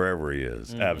wherever he is.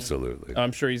 Mm-hmm. Absolutely.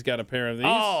 I'm sure he's got a pair of these.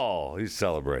 Oh, he's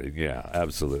celebrating. Yeah,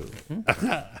 absolutely.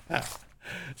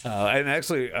 Mm-hmm. And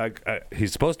actually,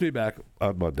 he's supposed to be back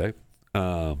on Monday.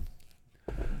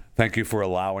 Thank you for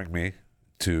allowing me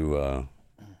to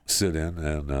sit in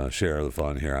and share the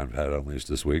fun here on Pat Unleashed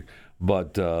this week.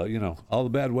 But, all the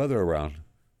bad weather around,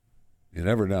 you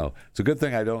never know. It's a good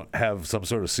thing I don't have some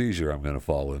sort of seizure I'm going to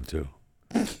fall into.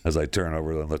 as I turn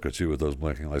over and look at you with those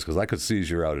blinking lights, because I could seize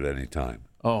you out at any time.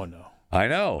 Oh, no. I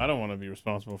know. I don't want to be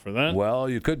responsible for that. Well,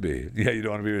 you could be. Yeah, you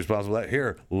don't want to be responsible for that.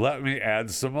 Here, let me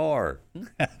add some more.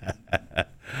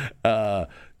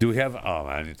 Do we have... Oh,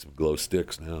 I need some glow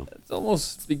sticks now. It's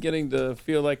almost beginning to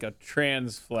feel like a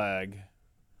trans flag.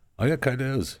 Oh, yeah, it kind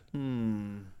of is.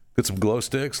 Get some glow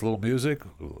sticks, a little music.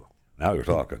 Ooh, now you're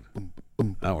talking.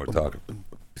 Now we're talking.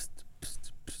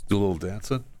 Do a little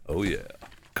dancing. Oh, yeah.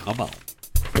 Come on.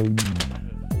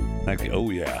 Thank you. Oh,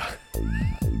 yeah.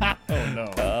 Oh,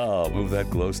 no. Oh, move that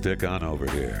glow stick on over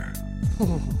here.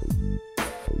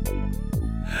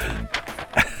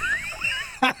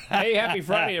 Hey, happy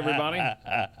Friday, everybody.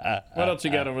 What else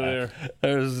you got over there?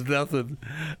 There's nothing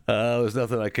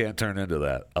I can't turn into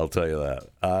that. I'll tell you that.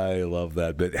 I love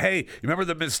that bit. Hey, you remember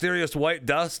the mysterious white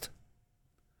dust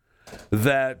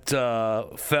that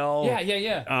fell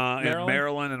in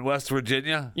Maryland and West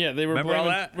Virginia? Yeah, they were remember blaming,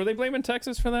 all that? Were they blaming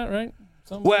Texas for that, right?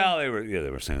 Something? Well, they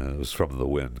were saying it was from the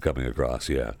wind coming across,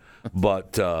 yeah.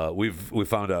 But we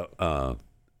found out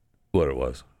what it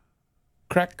was.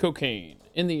 Crack cocaine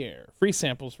in the air. Free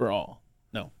samples for all.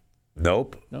 No.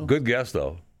 Nope. No. Good guess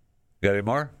though. Got any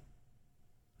more?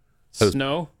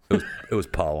 Snow. It was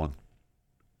pollen.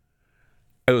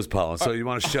 It was pollen. So you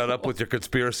want to shut up with your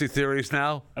conspiracy theories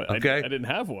now? Okay. I didn't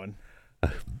have one.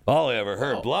 All I ever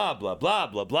heard, blah blah blah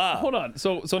blah blah. Hold on.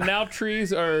 So now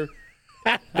trees are.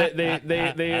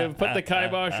 They have put the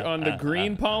kibosh on the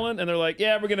green pollen, and they're like,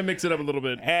 yeah, we're gonna mix it up a little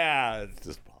bit. Yeah, it's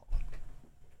just pollen.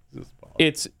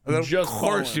 It's just of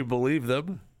course pollen. You believe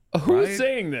them. Who's right?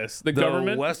 saying this? The The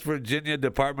government? West Virginia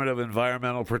Department of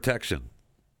Environmental Protection.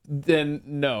 Then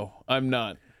no, I'm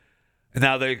not.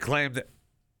 Now they claim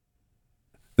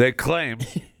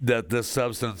that this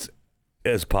substance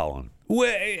is pollen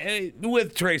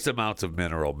with trace amounts of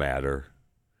mineral matter,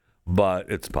 but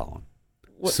it's pollen.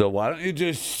 What? So why don't you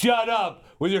just shut up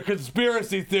with your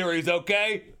conspiracy theories,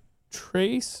 okay?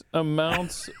 Trace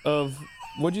amounts of,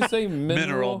 what'd you say?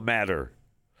 Mineral matter.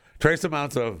 Trace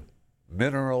amounts of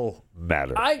mineral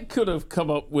matter. I could have come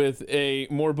up with a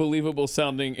more believable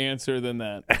sounding answer than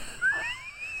that.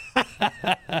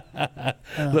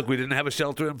 Look, we didn't have a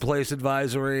shelter-in-place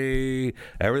advisory.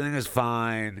 Everything is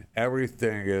fine.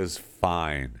 Everything is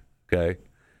fine, okay?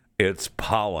 It's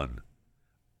pollen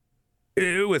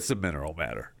with some mineral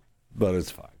matter, but it's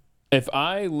fine. If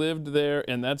I lived there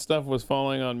and that stuff was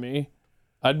falling on me,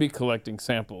 I'd be collecting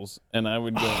samples, and I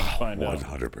would go and find 100%.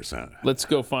 out. 100%. Let's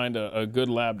go find a good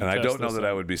lab to and test I don't know this that on.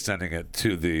 I would be sending it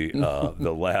to the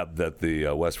the lab that the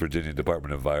West Virginia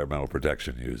Department of Environmental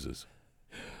Protection uses.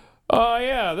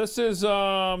 Yeah, this is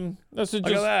just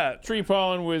that. tree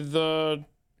pollen with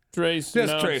trace. Just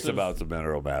amounts trace of amounts of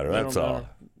mineral matter. mineral That's all. matter.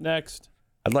 Next.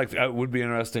 It would be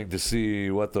interesting to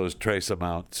see what those trace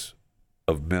amounts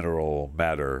of mineral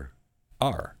matter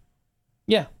are.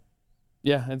 Yeah.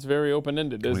 Yeah, it's very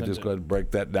open-ended, Can isn't we just it? go ahead and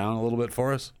break that down a little bit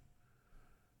for us?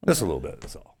 Just a little bit,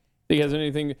 that's all. Think it has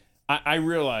anything? I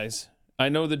realize. I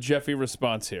know the Jeffy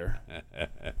response here.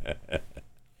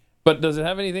 But does it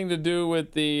have anything to do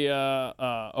with the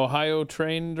Ohio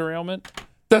train derailment?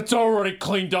 That's already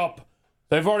cleaned up.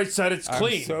 They've already said it's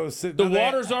clean. The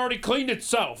water's already cleaned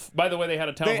itself. By the way, they had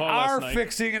a town hall last night. They are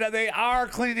fixing it up. They are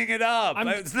cleaning it up.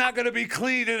 It's not going to be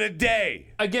clean in a day.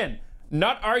 Again,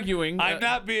 not arguing. I'm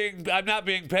not being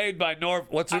paid by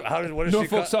what is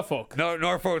Norfolk Suffolk. No,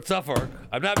 Norfolk Suffolk.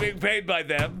 I'm not being paid by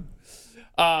them.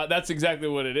 That's exactly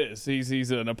what it is.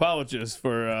 He's an apologist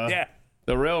for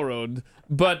the railroad.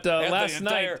 But last the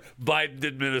night, entire Biden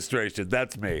administration.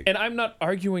 That's me. and I'm not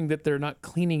arguing that they're not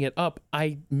cleaning it up.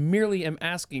 I merely am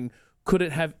asking, could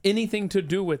it have anything to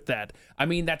do with that? I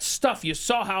mean, that stuff, you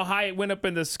saw how high it went up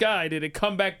in the sky. Did it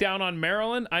come back down on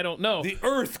Maryland? I don't know. The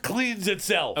earth cleans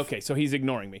itself. Okay, so he's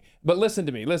ignoring me. But listen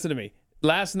to me.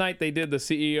 Last night they did the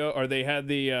CEO, or they had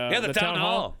the town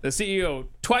hall. The CEO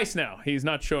twice now. He's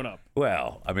not shown up.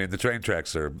 Well, I mean, the train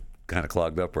tracks are kind of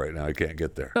clogged up right now. I can't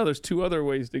get there. No, there's two other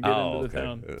ways to get into the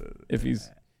town.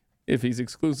 If he's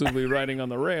exclusively riding on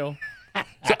the rail.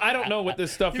 So I don't know what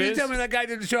this stuff You is. tell me that guy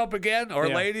didn't show up again, or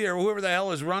lady, or whoever the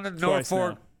hell is running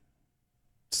Norfolk?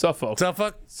 Suffolk. I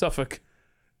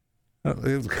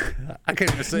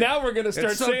can't even say. Now we're gonna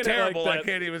start it's so saying terrible. it like that. I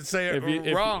can't even say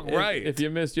it right. If you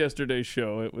missed yesterday's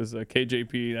show, it was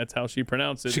KJP. That's how she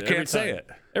pronounced it. She can't say it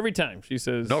every time. She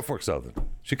says Norfolk Southern.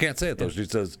 She can't say it though. She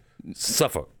says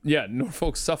Suffolk. Yeah,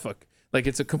 Norfolk Suffolk. Like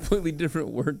it's a completely different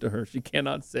word to her. She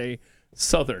cannot say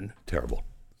Southern. Terrible.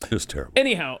 Just terrible.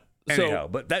 Anyhow,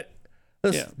 but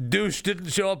this douche didn't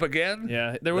show up again.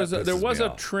 Yeah, there was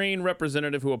a train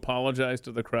representative who apologized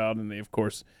to the crowd, and they of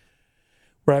course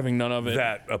were having none of it.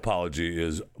 That apology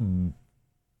is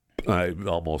I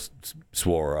almost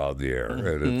swore on the air,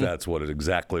 and if that's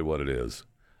exactly what it is.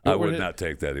 I would not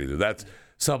take that either. That's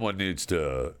someone needs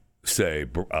to say,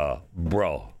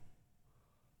 bro,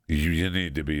 you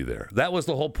need to be there. That was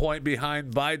the whole point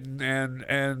behind Biden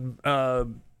and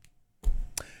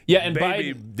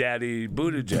baby Biden, daddy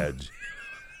Buttigieg.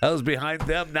 That was behind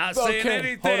them not saying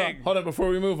anything. Hold on. Before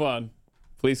we move on,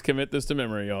 please commit this to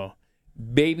memory, y'all.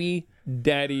 Baby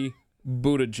daddy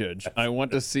Buttigieg. I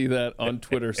want to see that on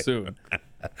Twitter soon.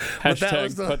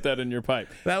 Hashtag put that in your pipe.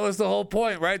 That was the whole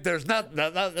point, right? There's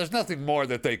nothing more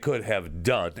that they could have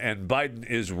done. And Biden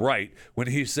is right when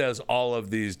he says all of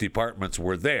these departments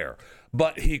were there.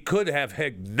 But he could have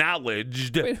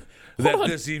acknowledged that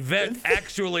this event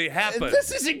actually happened.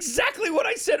 This is exactly what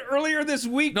I said earlier this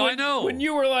week. No, I know. When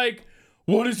you were like,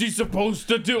 what is he supposed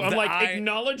to do? I'm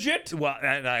acknowledge it? Well,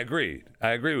 and I agree. I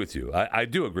agree with you. I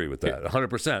do agree with that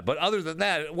 100%. But other than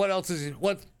that, what else is he?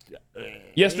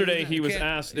 Yesterday, he was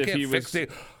asked if he was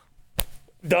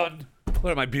done.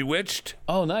 What am I, bewitched?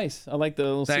 Oh, nice. I like the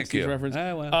little Thank 60s you. reference.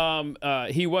 Well.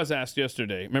 He was asked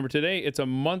yesterday. Remember, today, it's a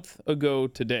month ago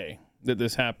today that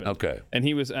this happened. Okay. And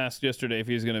he was asked yesterday if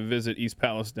he was going to visit East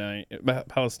Palestine,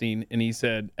 and he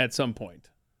said, at some point.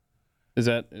 Is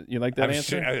that, you like that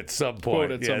answer? Sure, at some point.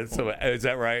 Quote, at some point. Is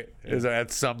that right? Is that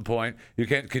at some point?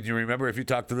 Can you remember if you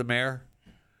talked to the mayor?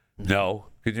 No.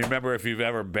 Can you remember if you've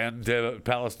ever been to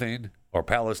Palestine or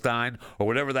Palestine or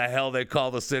whatever the hell they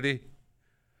call the city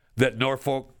that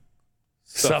Norfolk,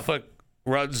 Suffolk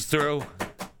runs through?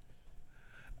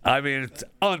 I mean, it's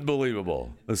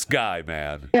unbelievable. This guy,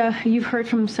 man. Yeah, you've heard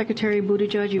from Secretary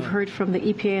Buttigieg. You've heard from the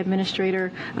EPA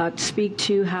administrator speak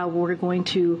to how we're going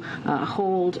to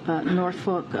hold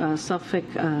Norfolk, Suffolk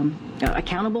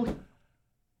accountable.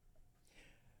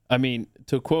 I mean,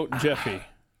 to quote Jeffy,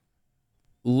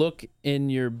 look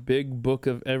in your big book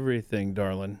of everything,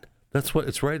 darling. That's what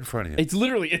it's right in front of you. It's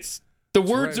literally, the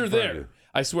words right are there.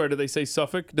 I swear, do they say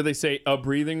Suffolk? Do they say a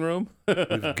breathing room?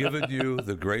 We've given you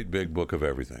the great big book of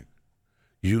everything.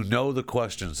 You know the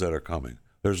questions that are coming.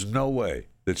 There's no way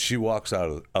that she walks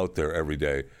out there every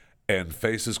day and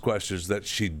faces questions that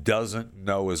she doesn't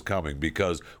know is coming,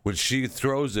 because when she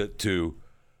throws it to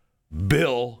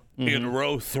Bill in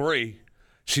row 3,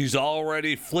 she's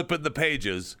already flipping the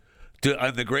pages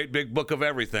on the great big book of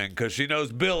everything, because she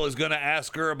knows Bill is going to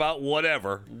ask her about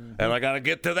whatever, and I got to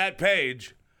get to that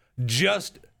page.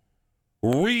 Just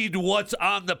read what's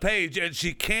on the page, and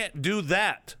she can't do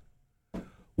that.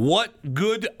 What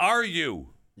good are you?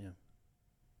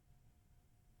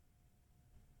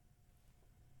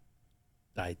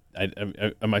 Yeah.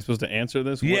 Am I supposed to answer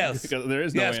this? Yes. Because there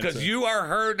is no answer. Yes, because you are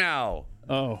her now.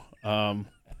 Oh,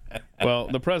 well,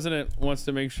 the president wants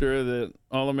to make sure that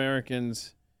all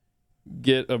Americans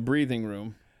get a breathing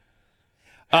room.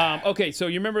 Okay, so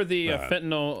you remember the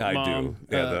fentanyl mom? I do.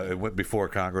 Yeah, it went before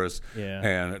Congress,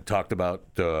 and it talked about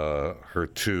her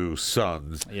 2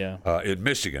 sons in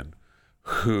Michigan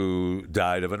who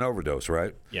died of an overdose,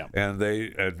 right? Yeah. And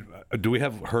do we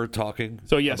have her talking?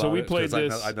 So we played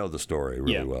this. I know the story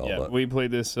really well. Yeah, but. We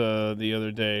played this the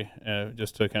other day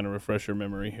just to kind of refresh your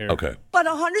memory here. Okay. But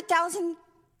 100,000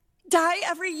 die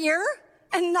every year,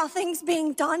 and nothing's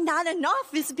being done. Not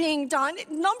enough is being done.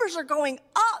 Numbers are going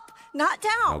up, not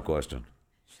down. No question.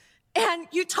 And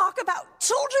you talk about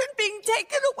children being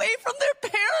taken away from their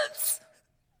parents.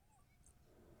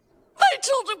 My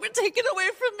children were taken away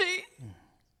from me.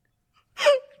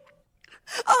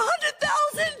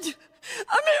 100,000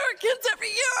 Americans every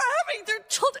year are having their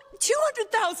children,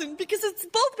 200,000 because it's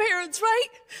both parents, right?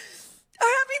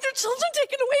 Are having their children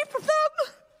taken away from them.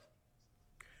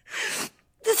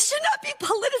 This should not be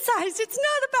politicized. It's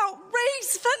not about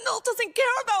race. Fentanyl doesn't care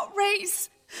about race.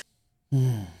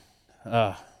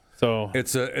 So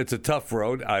it's a tough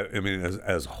road. I mean,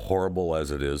 as horrible as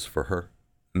it is for her.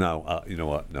 No, you know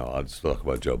what? No, I'll just talk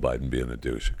about Joe Biden being a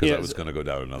douche, because I was going to go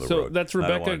down another road. That's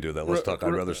Rebecca. I don't want to do that. Let's talk.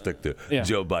 I'd rather stick to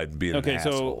Joe Biden being an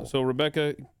asshole. So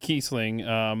Rebecca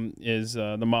Kiesling is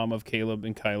the mom of Caleb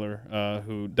and Kyler,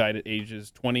 who died at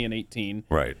ages 20 and 18.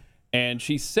 Right. And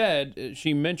she said,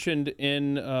 she mentioned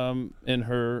in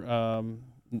her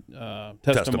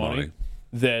testimony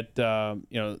that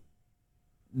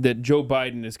that Joe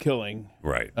Biden is killing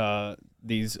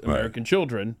these American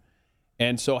children.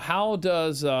 And so how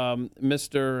does the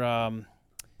President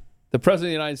of the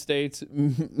United States,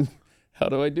 how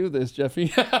do I do this,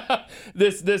 Jeffy?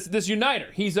 this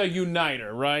uniter. He's a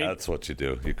uniter, right? That's what you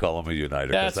do. You call him a uniter,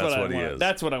 because that's what he is.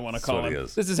 That's what I want to call him.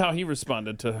 This is how he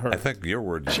responded to her. I think your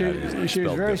word She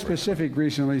was very specific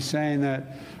recently, saying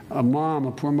that a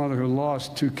poor mother who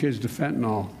lost 2 kids to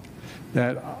fentanyl,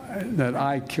 that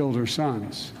I killed her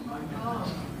sons.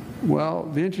 Well,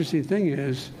 the interesting thing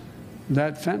is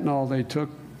that fentanyl they took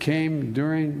came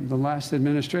during the last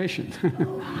administration.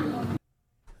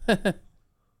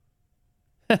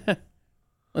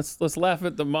 Let's laugh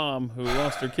at the mom who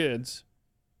lost her kids.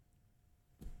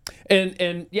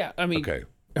 And yeah, I mean,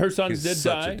 her sons did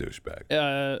die. He's such a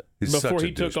douchebag. Before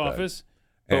he took office.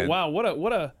 But wow,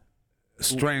 what a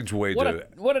strange way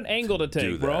what an angle to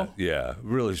take, bro. Yeah,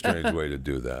 really strange way to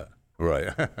do that. Right.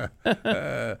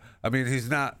 I mean, he's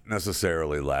not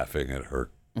necessarily laughing at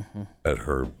her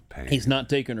pain. He's not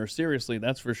taking her seriously,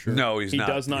 that's for sure. No, he's not.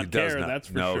 He does not care, that's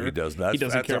for sure. No, he does not. He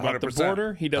doesn't care about the 100%.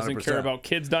 border. He doesn't 100%. care about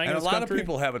kids dying in this country. And a lot of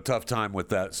people have a tough time with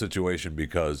that situation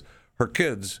because her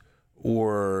kids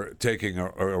were taking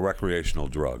a recreational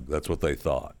drug. That's what they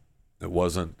thought. It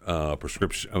wasn't a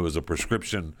prescription. It was a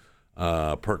prescription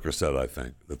Percocet, I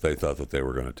think, that they thought that they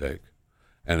were going to take.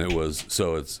 And it was,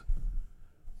 so it's,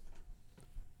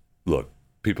 look,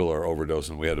 people are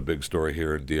overdosing. We had a big story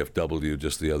here in DFW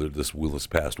just this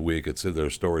past week.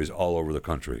 There's stories all over the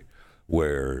country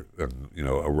where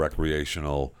a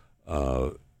recreational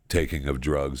taking of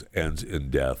drugs ends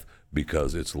in death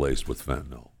because it's laced with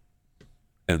fentanyl.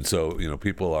 And so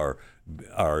people are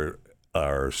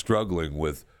struggling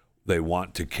with, they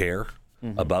want to care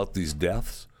about these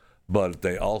deaths, but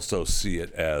they also see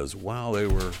it as, well, they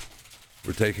were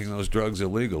taking those drugs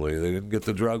illegally. They didn't get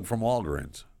the drug from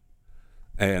Walgreens.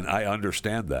 And I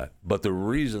understand that. But the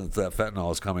reason that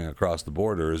fentanyl is coming across the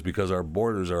border is because our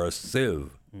borders are a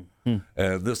sieve. And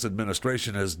this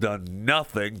administration has done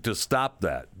nothing to stop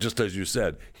that. Just as you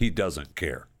said, he doesn't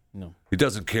care. No. He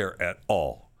doesn't care at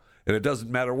all. And it doesn't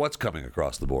matter what's coming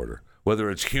across the border, whether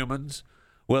it's humans,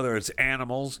 whether it's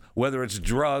animals, whether it's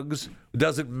drugs, it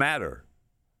doesn't matter.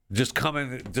 Come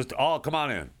on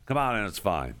in. Come on in, it's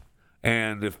fine.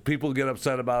 And if people get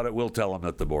upset about it, we'll tell them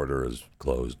that the border is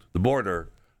closed. The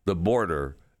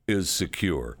border is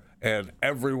secure, and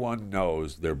everyone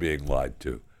knows they're being lied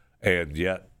to. And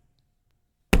yet,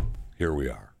 here we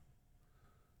are.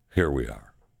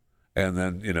 And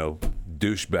then,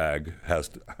 douchebag has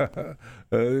to.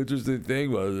 The interesting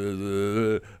thing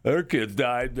was her kids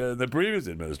died in the previous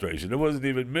administration. It wasn't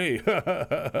even me.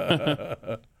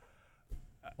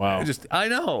 Wow. I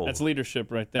know. That's leadership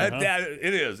right there.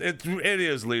 It is. It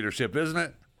is leadership, isn't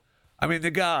it? I mean, the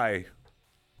guy,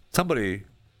 somebody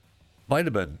might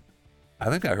have been, I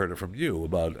think I heard it from you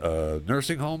about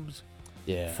nursing homes.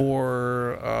 Yeah.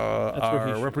 For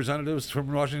our representatives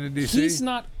from Washington, D.C. He's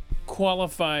not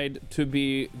qualified to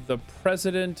be the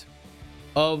president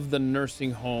of the Nursing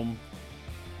Home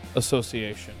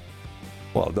Association.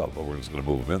 Well, no, but we're just going to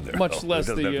move him in there. Much less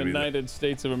the United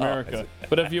States of America.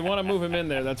 But if you want to move him in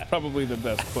there, that's probably the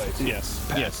best place. Yes.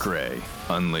 Pat Gray,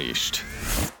 Unleashed.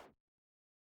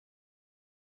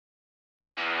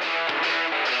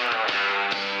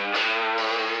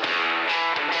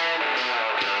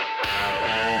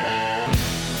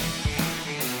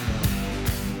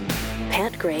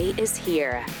 Pat Gray is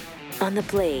here on the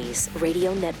Blaze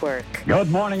Radio Network.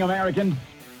 Good morning, Americans.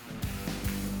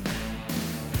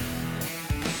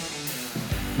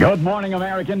 Good morning,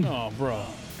 Americans. Oh, bro.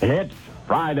 It's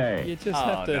Friday. You just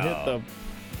have to hit the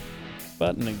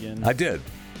button again. I did.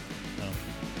 No.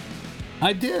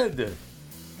 I did.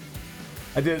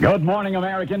 Good morning,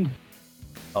 Americans.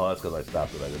 Oh, that's because I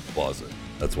stopped it. I didn't pause it.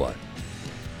 That's why.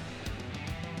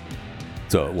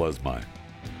 So it was my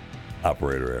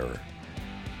operator error.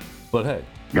 But hey.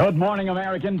 Good morning,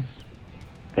 Americans.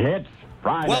 It's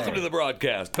Friday. Welcome to the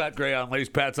broadcast. Pat Gray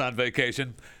Unleashed. Pat's on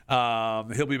vacation.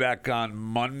 He'll be back on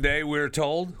Monday, we're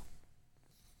told.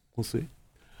 We'll see.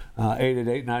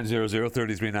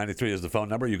 888-900-3393 is the phone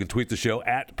number. You can tweet the show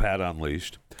at Pat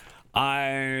Unleashed.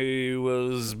 I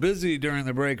was busy during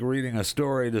the break reading a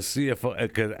story to see if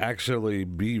it could actually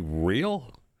be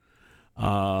real.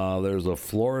 There's a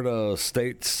Florida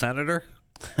state senator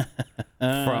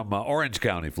from Orange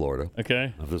County, Florida.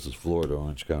 Okay. If this is Florida,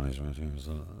 Orange County.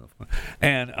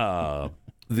 And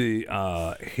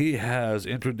he has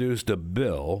introduced a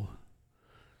bill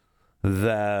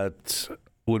that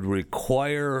would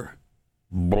require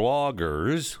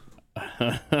bloggers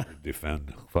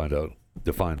define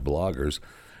bloggers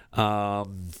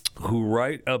who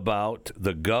write about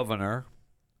the governor,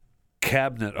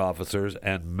 cabinet officers,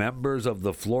 and members of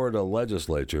the Florida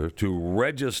legislature to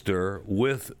register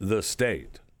with the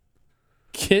state.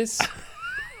 Kiss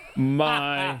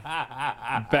my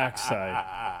backside.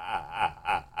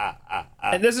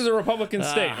 And this is a Republican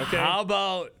state, okay? How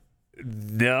about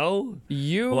no?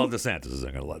 Well, DeSantis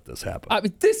isn't going to let this happen. I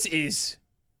mean, this is...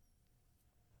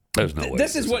 There's no way.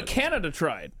 This is what Canada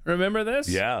tried. Remember this?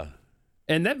 Yeah.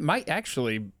 And that might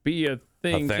actually be a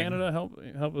thing? Canada,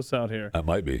 help us out here. That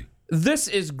might be. This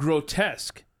is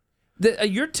grotesque.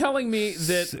 You're telling me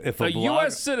that If a a blog-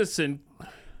 U.S. citizen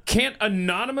can't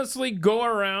anonymously go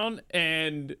around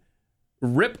and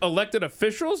rip elected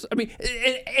officials? I mean,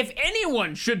 if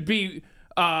anyone should be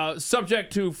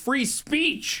subject to free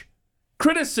speech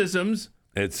criticisms,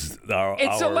 It's our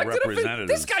elected officials.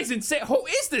 representatives. This guy's insane. Who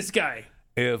is this guy?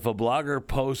 If a blogger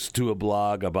posts to a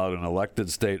blog about an elected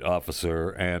state officer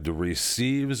and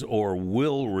receives or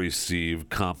will receive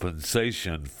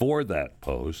compensation for that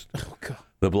post,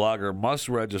 the blogger must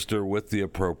register with the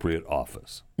appropriate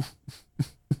office.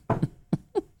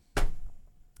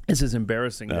 This is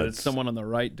embarrassing that it's That's someone on the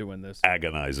right doing this.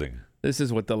 Agonizing. This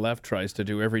is what the left tries to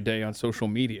do every day on social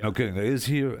media. Okay, is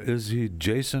he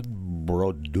Jason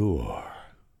Brodeur?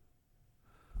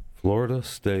 Florida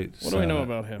State What do we know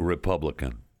about him?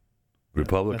 Republican,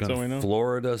 That's all we know?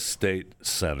 Florida State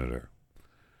Senator,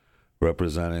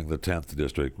 representing the 10th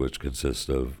District, which consists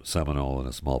of Seminole and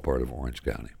a small part of Orange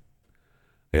County.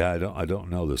 Yeah, I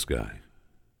don't know this guy.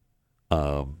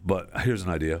 But here's an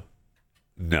idea.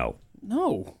 No, I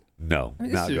mean, not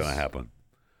this going to is- happen.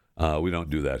 We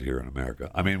don't do that here in America.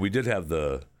 I mean, we did have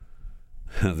the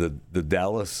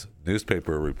Dallas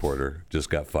newspaper reporter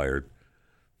just got fired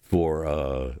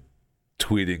for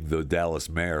tweeting the Dallas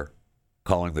mayor,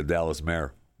 calling the Dallas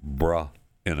mayor bruh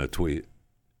in a tweet.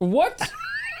 What?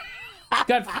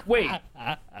 Wait.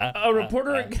 A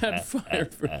reporter got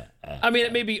fired for. I mean,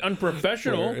 it may be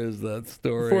unprofessional. Where is that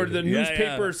story? For the Yeah,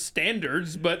 newspaper yeah.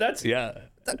 standards, but that's. Yeah.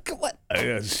 What?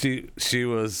 She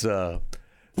was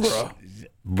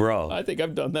bro. I think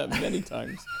I've done that many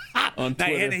times on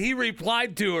Twitter. And he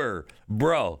replied to her,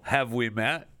 bro, have we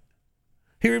met?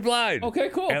 He replied. Okay,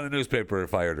 cool. And the newspaper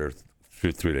fired her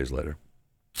 3 days later.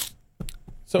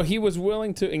 So he was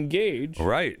willing to engage.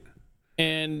 Right.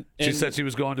 And She said she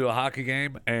was going to a hockey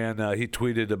game, and he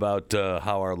tweeted about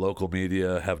how our local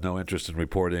media have no interest in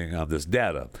reporting on this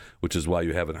data, which is why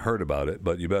you haven't heard about it.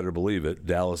 But you better believe it.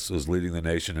 Dallas was leading the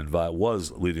nation in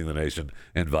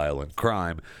violent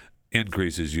crime.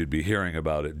 Increases, you'd be hearing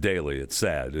about it daily. It's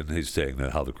sad, and he's saying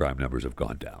that how the crime numbers have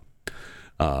gone down.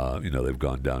 They've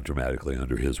gone down dramatically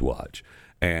under his watch.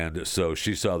 And so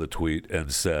she saw the tweet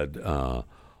and said,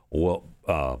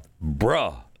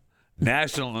 bruh,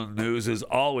 national news is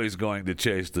always going to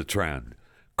chase the trend.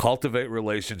 Cultivate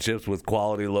relationships with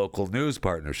quality local news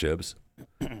partnerships.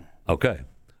 Okay.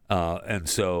 And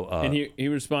so... and he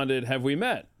responded, have we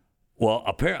met? Well,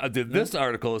 apparently, this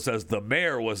article, it says the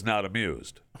mayor was not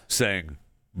amused, saying,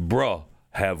 bruh,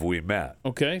 have we met?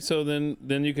 Okay, so then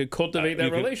you could cultivate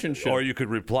that relationship. Or you could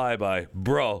reply by,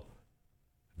 bro,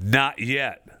 not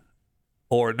yet.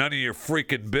 Or none of your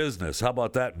freaking business. How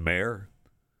about that, mayor?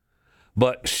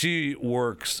 But she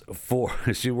works for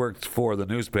the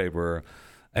newspaper,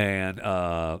 and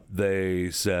they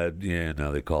said,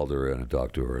 they called her in and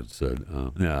talked to her and said,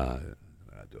 nah, I'm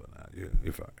not doing that.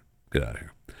 You're fired. Get out of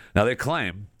here. Now, they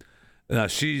claim,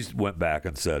 she went back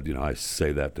and said, I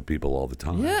say that to people all the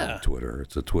time on Twitter.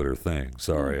 It's a Twitter thing.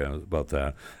 Sorry about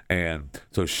that. And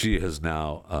so she has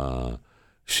now,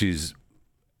 she's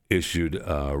issued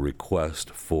a request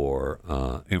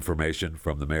for information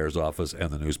from the mayor's office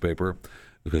and the newspaper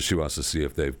because she wants to see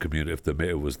if they've communicated, if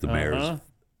it was the mayor's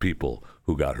people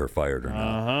who got her fired or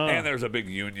not. And there's a big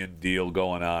union deal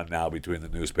going on now between the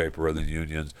newspaper and the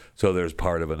unions. So there's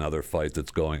part of another fight that's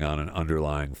going on, an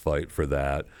underlying fight for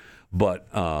that. But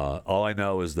all I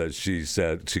know is that she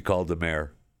called the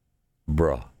mayor,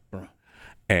 bruh.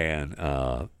 And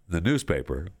the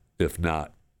newspaper, if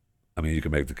not, you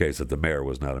can make the case that the mayor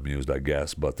was not amused, I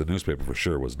guess, but the newspaper for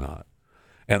sure was not.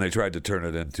 And they tried to turn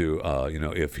it into,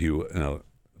 if he,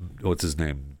 what's his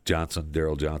name?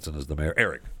 Daryl Johnson is the mayor.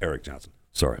 Eric Johnson.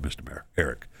 Sorry, Mr. Mayor.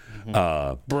 Eric.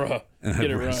 Bruh.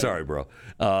 Get it right. Sorry, bro.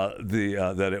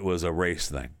 That it was a race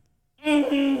thing.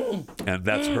 And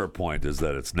that's her point, is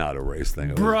that it's not a race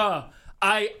thing. Bruh.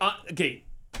 Okay.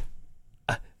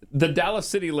 The Dallas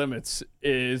city limits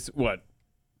is, what,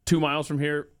 2 miles from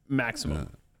here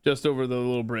maximum? Just over the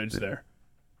little bridge there.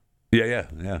 Yeah.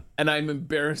 And I'm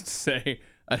embarrassed to say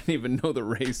I didn't even know the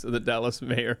race of the Dallas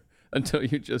mayor until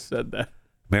you just said that.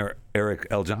 Mayor Eric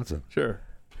L. Johnson. Sure.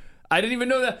 I didn't even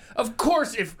know that. Of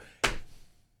course, if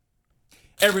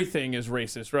everything is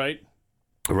racist, right?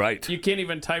 Right. You can't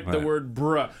even type the word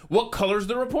bruh. What color's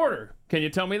the reporter? Can you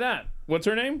tell me that? What's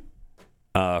her name?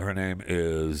 Her name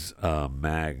is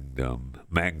Mangrum,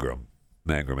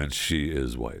 and she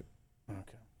is white.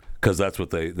 Okay. Because that's what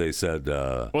they said.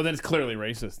 Well, then it's clearly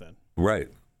racist then. Right.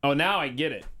 Oh, now I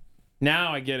get it.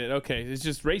 Okay, it's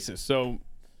just racist. So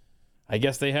I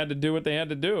guess they had to do what they had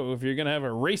to do. If you're going to have a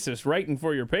racist writing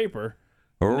for your paper.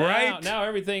 Right? Now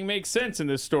everything makes sense in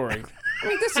this story. I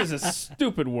mean, this is a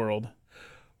stupid world.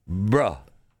 Bruh.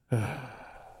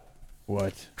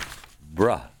 What?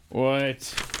 Bruh.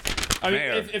 What? I mean,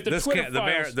 Mayor, if the Twitter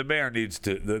files... the mayor needs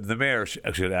to. The mayor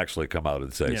should actually come out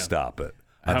and say, "Stop it."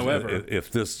 However,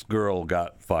 if this girl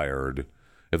got fired,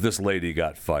 if this lady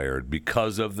got fired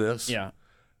because of this,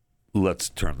 let's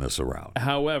turn this around.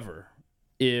 However,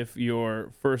 if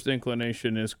your first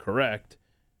inclination is correct,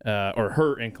 or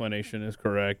her inclination is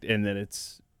correct, and then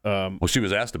it's well, she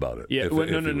was asked about it. Yeah,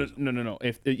 no.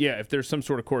 If there's some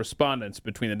sort of correspondence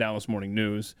between the Dallas Morning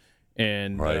News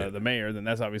and the mayor, then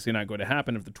that's obviously not going to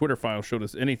happen. If the Twitter file showed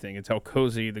us anything, it's how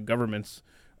cozy the governments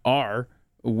are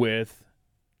with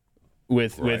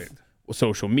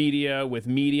social media, with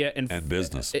media, and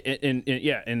business,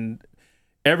 and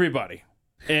everybody.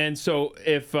 And so,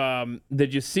 if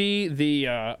did you see the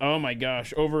oh my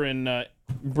gosh, over in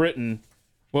Britain?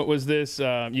 What was this?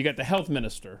 You got the health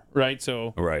minister, right?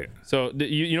 So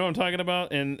you know what I'm talking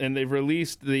about, and they've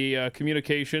released the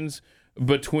communications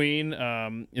between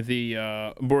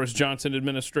the Boris Johnson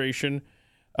administration.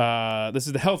 This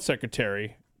is the health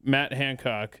secretary, Matt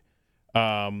Hancock,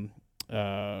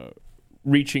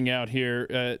 reaching out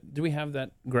here. Do we have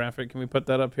that graphic? Can we put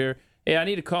that up here? Hey, I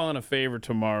need to call in a favor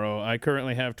tomorrow. I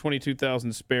currently have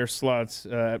 22,000 spare slots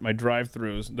at my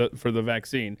drive-thrus for the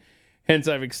vaccine. Hence,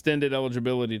 I've extended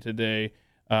eligibility today.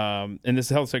 And this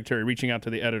health secretary reaching out to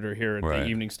the editor here at the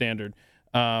Evening Standard.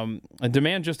 A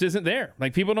demand just isn't there.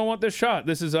 Like, people don't want this shot.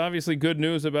 This is obviously good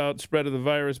news about spread of the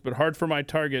virus, but hard for my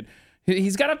target.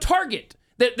 He's got a target.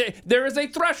 There is a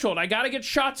threshold. I got to get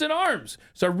shots in arms.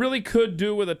 So I really could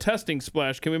do with a testing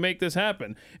splash. Can we make this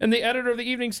happen? And the editor of the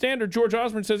Evening Standard, George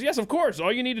Osborne, says, yes, of course.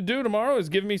 All you need to do tomorrow is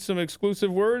give me some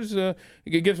exclusive words.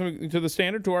 Give some to the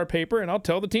Standard, to our paper, and I'll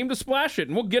tell the team to splash it,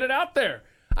 and we'll get it out there.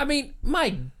 I mean,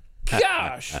 my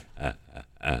gosh.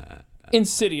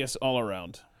 Insidious all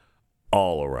around.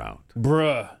 All around.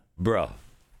 Bruh.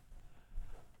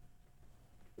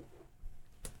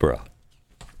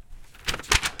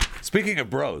 Speaking of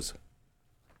bros,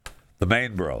 the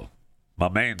main bro, my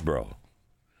main bro,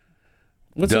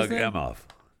 What's Doug his name? Emhoff.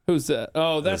 Who's that?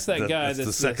 Oh, that's that guy. That's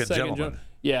the second gentleman.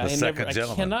 Yeah,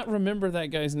 I cannot remember that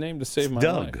guy's name to save my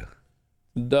Doug.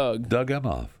 life. Doug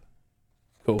Emhoff.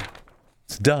 Cool.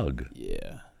 It's Doug.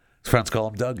 Yeah. His friends call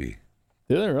him Dougie.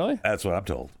 Do they really? That's what I'm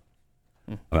told.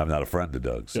 I'm not a friend to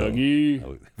Doug. So.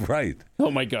 Dougie. Right.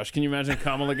 Oh, my gosh. Can you imagine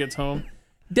Kamala gets home?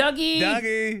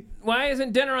 Dougie. Why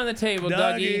isn't dinner on the table,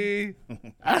 Dougie?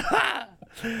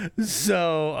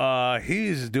 So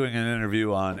he's doing an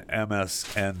interview on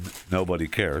MSN Nobody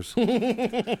Cares.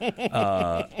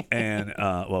 Well,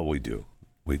 we do.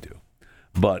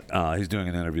 But he's doing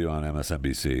an interview on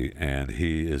MSNBC, and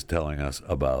he is telling us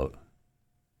about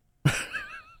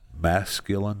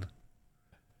masculine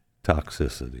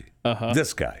toxicity.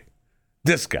 This guy.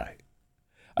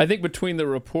 I think between the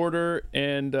reporter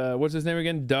and what's his name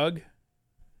again? Doug?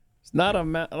 It's not a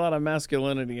lot of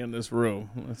masculinity in this room.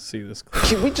 Let's see this clip.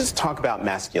 Can we just talk about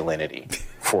masculinity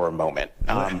for a moment?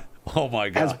 Oh, my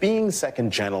God. Has being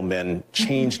second gentleman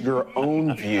changed your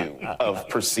own view of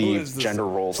perceived gender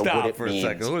roles of what it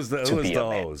means Who is the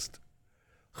host?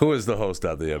 Who is the host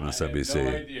of the MSNBC? I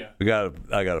have no idea.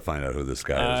 I got to find out who this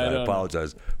guy is. I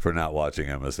apologize for not watching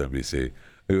MSNBC.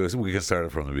 We can start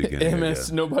it from the beginning.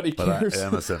 Nobody cares.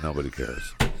 MSN Nobody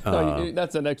Cares.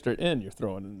 That's an extra N you're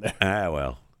throwing in there.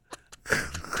 Well.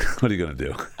 What are you going to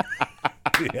do?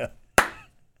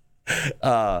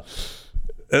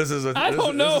 This is an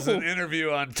interview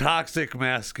on toxic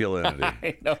masculinity.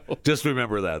 I know. Just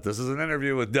remember that. This is an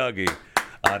interview with Dougie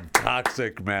on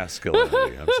toxic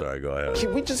masculinity. I'm sorry, go ahead.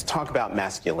 Can we just talk about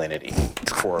masculinity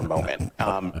for a moment?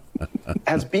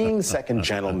 Has being second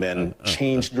gentleman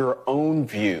changed your own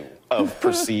view of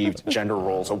perceived gender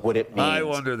roles of what it means I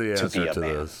wonder the answer to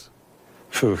this.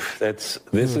 This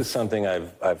is something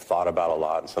I've thought about a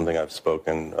lot and something I've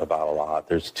spoken about a lot.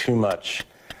 There's too much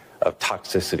of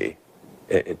toxicity.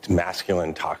 It's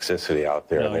masculine toxicity out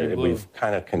there. We've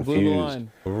kind of confused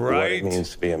what it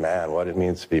means to be a man, what it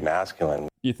means to be masculine.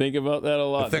 You think about that a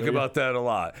lot. I think about that a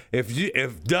lot. If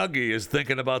Dougie is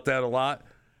thinking about that a lot,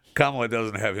 Kamala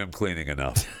doesn't have him cleaning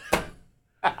enough.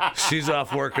 She's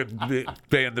off working,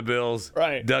 paying the bills.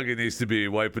 Right. Dougie needs to be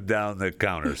wiping down the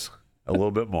counters a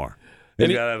little bit more. He's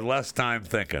got to have less time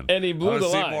thinking. And he blew the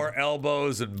line. I want to see more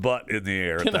elbows and butt in the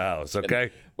air at the house,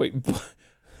 okay? Wait.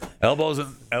 Elbows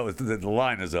and the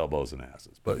line is elbows and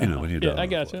asses. But, when you're done. I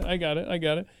got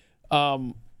it.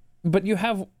 But you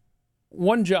have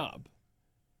one job.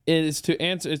 Is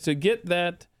to get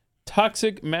that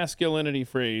toxic masculinity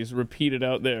phrase repeated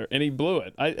out there. And he blew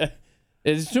it.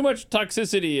 It's too much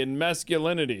toxicity and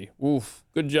masculinity. Oof.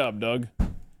 Good job, Doug.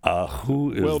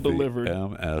 Who is well the delivered.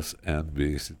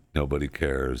 MSNBC Nobody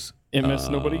Cares?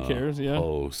 Nobody Cares, yeah.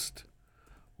 Host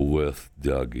with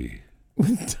Dougie.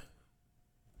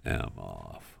 M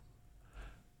off.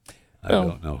 I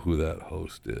don't know who that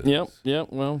host is. Yep.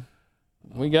 Well,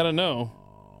 we got to know.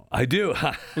 I do.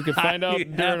 We could find out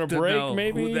during a break,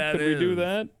 maybe. Could we do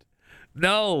that?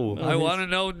 No, I want to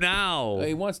know now.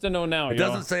 He wants to know now. It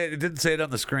doesn't say it. It didn't say it on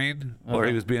the screen, or when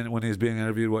he was being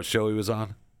interviewed, what show he was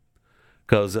on.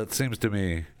 Because that seems to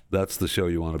me that's the show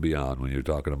you want to be on when you're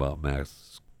talking about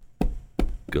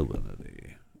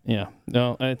masculinity. Yeah.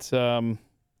 No, it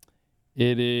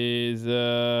is.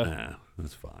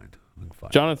 That's fine.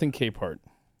 Jonathan Capehart.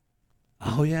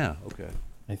 Oh yeah. Okay.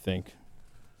 I think.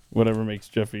 Whatever makes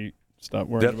Jeffy stop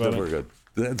worrying about it. We're good.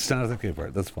 That's Jonathan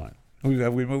Capehart. That's fine.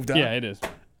 Have we moved on? Yeah, it is.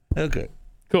 Okay.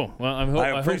 Cool. Well,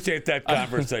 I appreciate that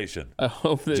conversation. I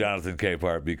hope that Jonathan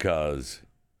Capehart, because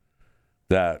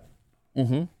that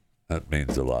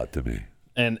means a lot to me.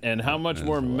 And how much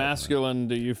more masculine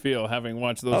do you feel having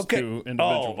watched those two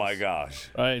individuals? Oh my gosh!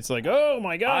 Right? It's like, oh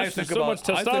my gosh, there's so much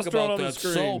testosterone on the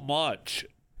screen. So much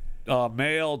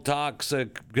male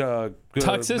toxic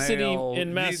toxicity male,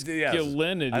 in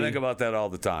masculinity. Yes. I think about that all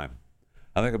the time.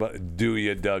 I think about, do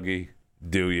you, Dougie?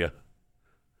 Do you?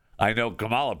 I know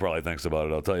Kamala probably thinks about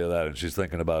it. I'll tell you that, and she's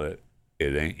thinking about it.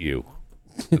 It ain't you.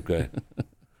 Okay.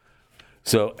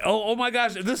 So, oh my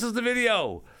gosh, this is the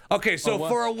video. Okay, so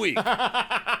for a week.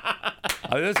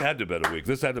 This had to have been a week.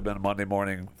 This had to have been a Monday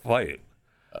morning fight.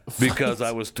 Because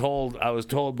I was told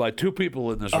by two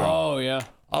people in this room. Oh, yeah.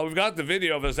 Oh, we've got the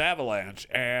video of this avalanche,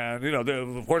 and,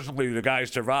 fortunately the guy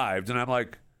survived. And I'm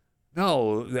like,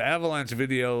 no, the avalanche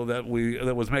video that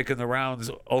was making the rounds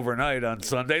overnight on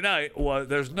Sunday night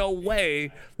there's no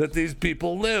way that these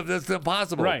people live. That's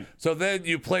impossible. Right. So then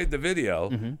you played the video,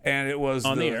 and it was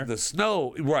the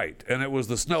snow, right? And it was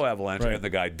the snow avalanche, and the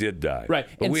guy did die. Right.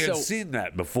 But and we had seen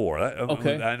that before.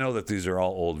 Okay. I know that these are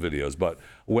all old videos, but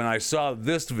when I saw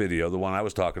this video, the one I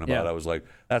was talking about, I was like,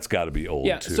 that's got to be old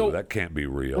too. So, that can't be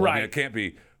real. Right. I mean, it can't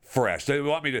be fresh. They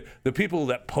want me to. The people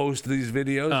that post these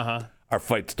videos are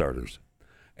fight starters.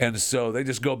 And so they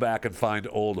just go back and find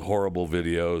old horrible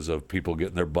videos of people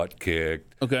getting their butt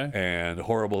kicked and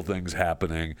horrible things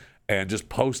happening and just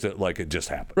post it like it just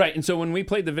happened. Right. And so when we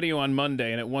played the video on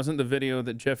Monday and it wasn't the video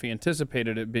that Jeffy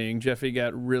anticipated it being, Jeffy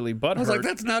got really butthurt. I was like,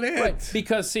 that's not it. Right.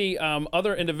 Because, see,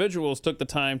 other individuals took the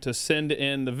time to send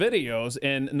in the videos,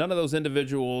 and none of those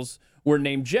individuals were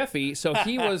named Jeffy, so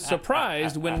he was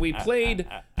surprised when we played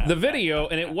the video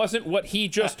and it wasn't what he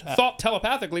just thought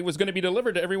telepathically was going to be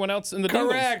delivered to everyone else in the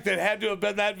Correct. It had to have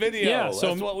been that video. Yeah, so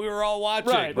that's what we were all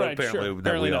watching. Right, but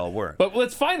apparently we all weren't. But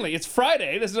it's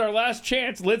Friday. This is our last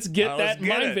chance. Let's get that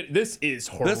mine video. This is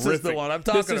horrific. This is the one I'm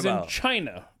talking about. This is in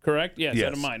China, correct? Yeah, it's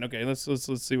out of mine. Okay, let's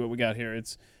see what we got here.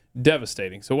 It's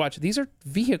devastating. So watch. These are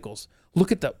vehicles.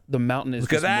 Look at the mountain is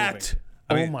Look at that. Moving.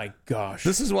 I mean, my gosh.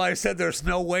 This is why I said there's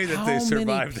no way that they survived.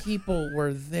 How many people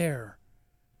were there?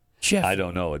 Jeff. I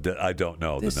don't know. I don't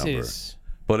know the number.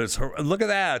 But look at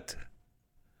that.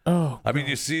 Oh. I mean,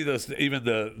 you see this, even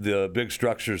the big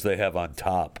structures they have on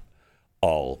top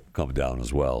all come down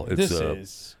as well.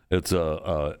 It's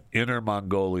Inner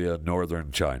Mongolia,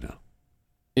 northern China.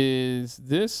 Is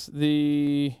this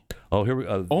the here we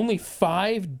only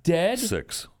 5 dead?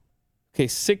 6. Okay,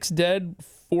 6 dead.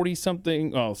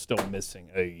 40-something. Oh, still missing.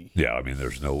 Yeah, I mean,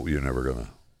 you're never gonna.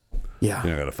 Yeah,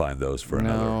 you're not gonna find those for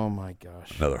another. Oh my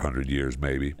gosh, another 100 years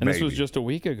maybe. And this was just a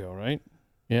week ago, right?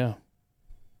 Yeah.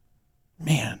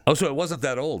 Man. Oh, so it wasn't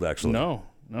that old, actually. No.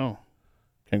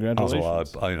 Congratulations.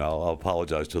 Also, I'll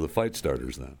apologize to the fight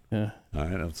starters then. Yeah. All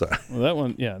right, I'm sorry. Well, that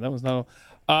was not.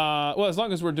 Well, as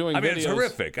long as we're doing. I mean, videos, it's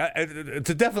horrific.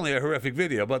 It's definitely a horrific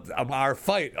video, but our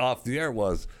fight off the air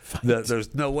was that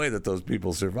there's no way that those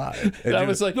people survived. And I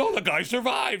was like, no, the guy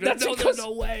survived. There's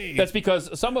no way. That's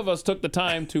because some of us took the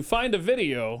time to find a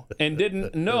video and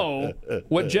didn't know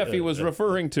what Jeffy was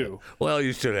referring to. Well,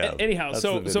 you should have. Anyhow,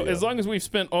 so as long as we've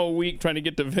spent all week trying to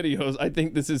get to videos, I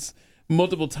think this is.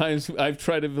 Multiple times I've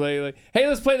tried to play like, hey,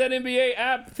 let's play that NBA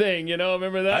app thing.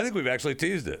 Remember that? I think we've actually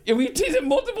teased it. Yeah, we teased it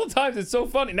multiple times. It's so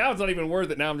funny. Now it's not even worth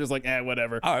it. Now I'm just like,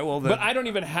 whatever. All right, well then. But I don't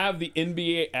even have the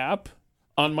NBA app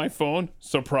on my phone.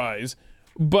 Surprise.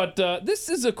 But this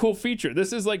is a cool feature.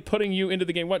 This is like putting you into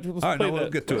the game. Let's play that. We'll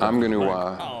get to it. I'm going to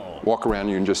walk around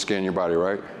you and just scan your body,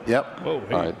 right? Yep. Whoa,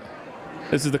 hey. All right.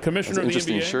 This is the commissioner of the NBA.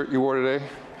 Interesting shirt you wore today.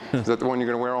 Is that the one you're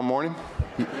going to wear all morning?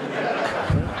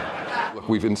 Look,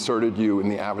 we've inserted you in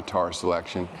the avatar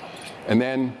selection. And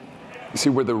then, you see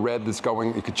where the red is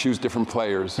going? You could choose different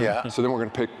players. Yeah. So then we're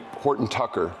going to pick Horton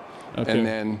Tucker. Okay. And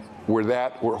then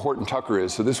where Horton Tucker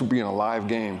is. So this will be in a live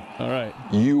game. All right.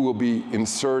 You will be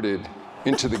inserted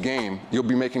into the game. You'll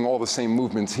be making all the same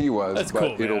movements he was, That's but cool,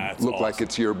 man. it'll That's look awesome. like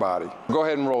it's your body. Go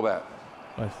ahead and roll that.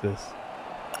 Watch this.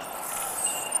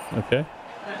 Okay.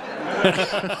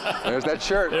 There's that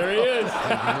shirt. There he is.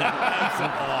 That's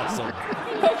awesome.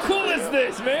 How cool is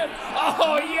this, man?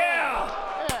 Oh, yeah.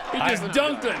 He just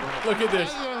dunked it. Look at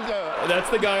this. That's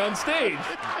the guy on stage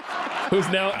who's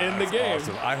now in the game.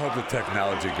 Awesome. I hope the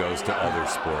technology goes to other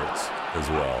sports as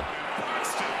well.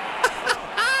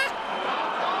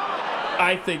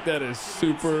 I think that is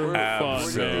super fun, man.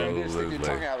 Absolutely. Stick your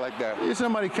tongue out like that.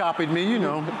 Somebody copied me, you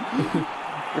know.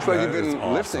 Looks like you've That is been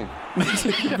awesome.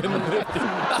 lifting.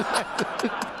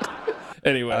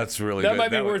 Anyway, That's really that good. might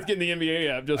be That worth would- getting the NBA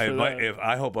app just for that.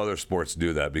 I hope other sports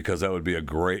do that because that would be a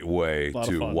great way Lot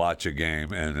of to fun. watch a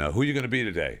game and who are you going to be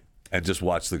today and just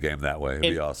watch the game that way.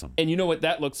 It'd be awesome. And you know what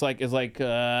that looks like is like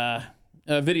a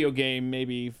video game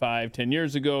maybe 5-10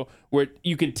 years ago where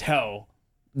you can tell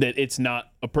that it's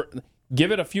not a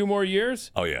give it a few more years.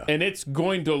 Oh, yeah. And it's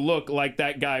going to look like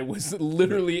that guy was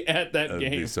literally at that It'd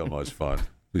game. be so much fun. It'd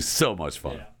be so much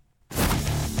fun.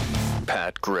 Yeah.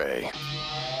 Pat Gray.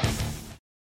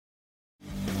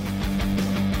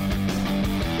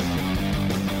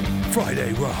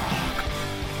 Friday Rock.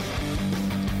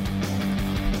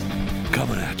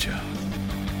 Coming at you.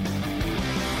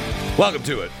 Welcome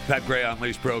to it. Pat Gray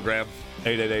Unleashed program.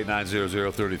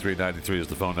 888-900-3393 is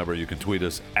the phone number. You can tweet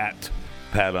us at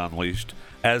Pat Unleashed,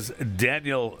 as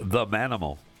Daniel the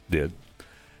Manimal did.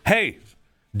 Hey,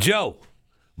 Joe,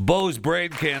 Bo's brain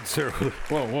cancer.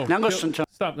 Whoa. Now listen to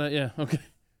Stop that. Yeah, okay.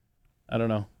 I don't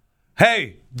know.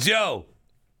 Hey, Joe.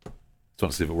 Just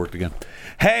want to see if it worked again.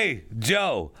 Hey,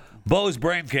 Joe. Bo's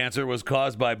brain cancer was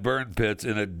caused by burn pits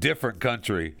in a different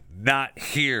country, not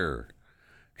here.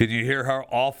 Can you hear how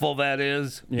awful that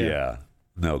is? Yeah.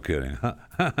 No kidding.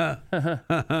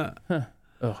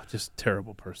 Oh, just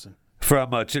terrible person.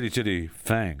 From Chitty Chitty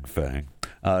Fang.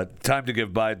 Time to give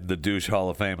Biden the Douche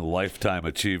Hall of Fame Lifetime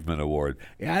Achievement Award.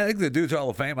 Yeah, I think the Douche Hall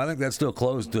of Fame, I think that's still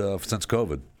closed since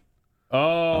COVID.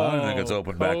 Oh, I don't think it's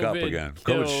opened back up COVID again.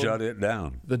 killed COVID shut it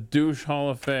down. The Douche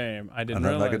Hall of Fame. I didn't And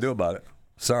nothing I realize. could do about it.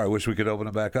 Sorry, I wish we could open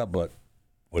it back up, but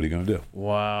what are you going to do?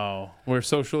 Wow. We're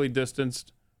socially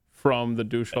distanced from the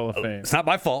Douche Hall of Fame. It's not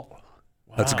my fault.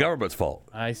 That's the Wow. government's fault.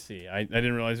 I see. I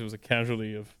didn't realize it was a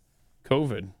casualty of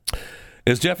COVID.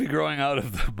 Is Jeffy growing out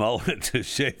of the mullet to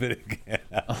shave it again?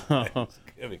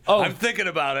 I'm thinking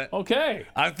about it. Okay.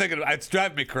 I'm thinking it's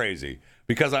driving me crazy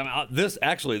because I'm out. This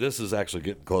is actually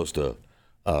getting close to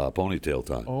ponytail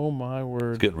time. Oh my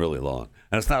word! It's getting really long,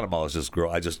 and it's not a mullet. It's just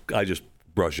grow. I just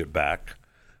brush it back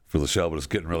for the show, but it's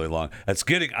getting really long. It's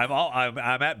getting. I'm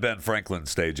at Ben Franklin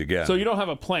stage again. So you don't have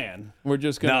a plan. We're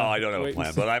just gonna. No, I don't have a wait plan,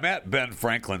 and see. but I'm at Ben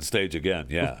Franklin stage again.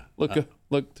 Yeah.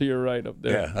 Look to your right up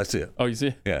there. Yeah, I see it. Oh, you see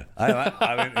it? Yeah,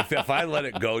 I mean, if I let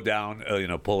it go down,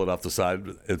 pull it off the side,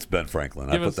 it's Ben Franklin.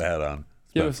 I put the hat on.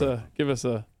 Give us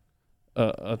a.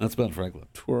 That's Ben Franklin.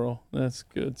 Twirl. That's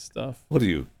good stuff. What are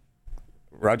you,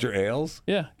 Roger Ailes?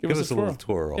 Yeah, give us a little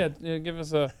twirl. Yeah, give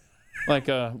us a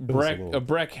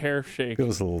Breck hair shake. Give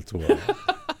us a little twirl.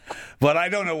 But I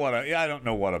don't know what I don't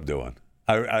know what I'm doing.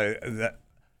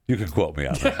 You can quote me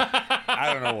on that.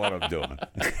 I don't know what I'm doing.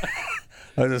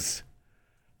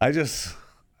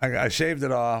 I shaved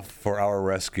it off for our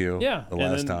rescue the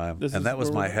last time, and that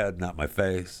was my head, not my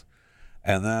face.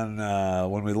 And then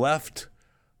when we left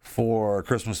for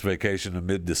Christmas vacation in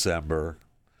mid-December,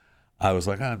 I was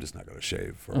like, I'm just not going to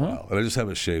shave for a while. And I just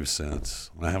haven't shaved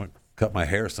since. And I haven't cut my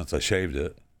hair since I shaved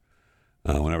it,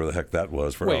 whenever the heck that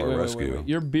was for our rescue. Wait.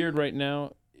 Your beard right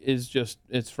now is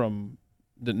it's from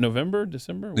November,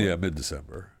 December? What? Yeah,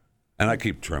 mid-December. And I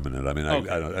keep trimming it. I mean,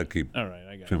 I keep all right,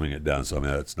 I got trimming it down. So, I mean,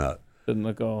 it's not. Doesn't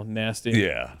look all nasty.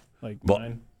 Yeah. Like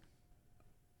mine.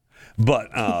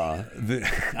 But I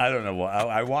don't know what.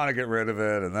 I want to get rid of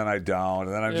it, and then I don't.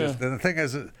 And then I'm just. And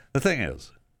the thing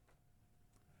is,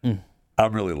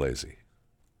 I'm really lazy.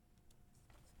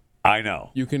 I know.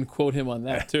 You can quote him on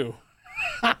that, too.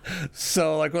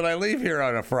 So, like, when I leave here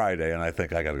on a Friday and I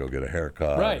think I got to go get a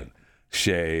haircut, right, and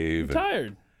shave. I'm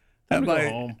tired. And go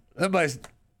home. And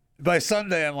by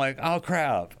Sunday, I'm like, oh,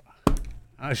 crap.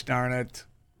 Gosh darn it.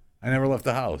 I never left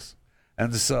the house.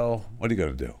 And so, what are you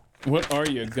going to do? What are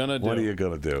you going to do? What are you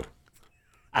going to do?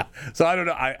 So, I don't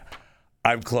know.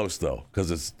 I'm close, though,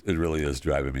 because it really is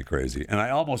driving me crazy. And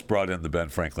I almost brought in the Ben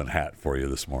Franklin hat for you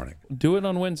this morning. Do it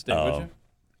on Wednesday, would you?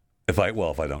 If I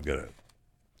don't get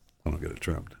it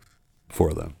trimmed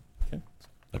before then. Okay.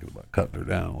 Talking about cutting her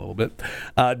down a little bit.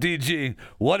 DG,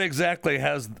 what exactly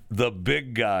has the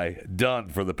big guy done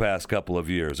for the past couple of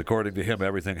years? According to him,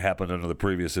 everything happened under the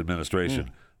previous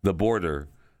administration. The border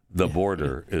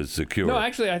is secure. No,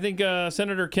 actually, I think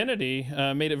Senator Kennedy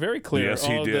made it very clear Yes,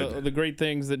 he all did. the great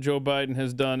things that Joe Biden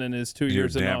has done in his 2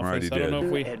 years in damn office. right he I don't know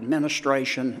if we.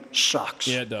 Administration sucks.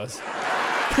 Yeah, it does.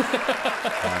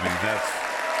 I mean, that's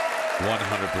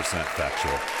 100%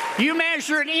 factual. You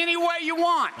measure it any way you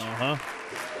want.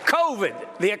 COVID,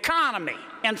 the economy,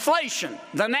 inflation,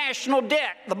 the national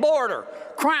debt, the border,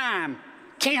 crime,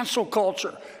 cancel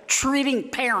culture, treating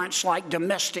parents like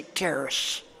domestic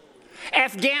terrorists.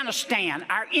 Afghanistan,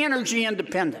 our energy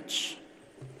independence,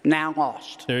 now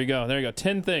lost. There you go.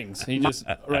 10 things. He just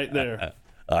right there.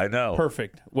 I know.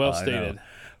 Perfect. Well I stated. know.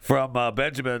 From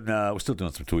Benjamin, we're still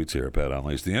doing some tweets here, Pat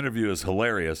Unleashed. The interview is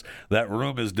hilarious. That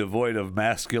room is devoid of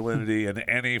masculinity in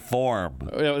any form.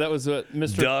 Yeah, that was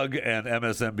Mr. Doug and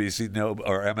MSNBC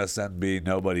or MSNB.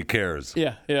 Nobody cares.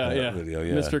 Yeah. Video,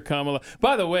 yeah. Mr. Kamala.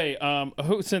 By the way,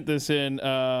 who sent this in?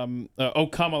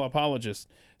 Kamala Apologist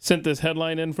sent this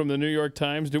headline in from the New York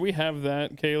Times. Do we have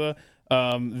that, Kayla?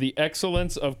 The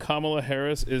excellence of Kamala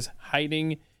Harris is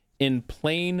hiding in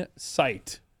plain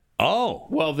sight. Oh.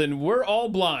 Well, then we're all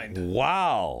blind.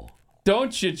 Wow.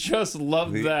 Don't you just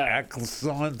love The that?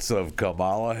 excellence of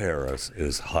Kamala Harris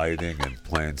is hiding in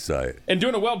plain sight. And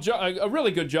doing a really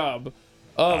good job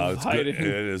of hiding. It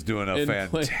is doing a in plain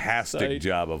fantastic sight.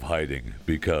 job of hiding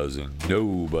because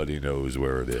nobody knows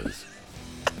where it is.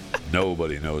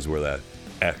 Nobody knows where that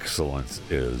excellence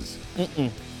is.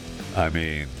 I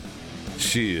mean,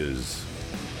 she is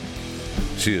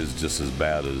just as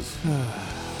bad as.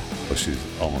 Well, she's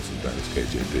almost as bad as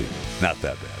KJP. Not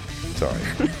that bad. Sorry.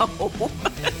 No.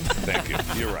 Thank you.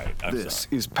 You're right. This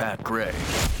is Pat Gray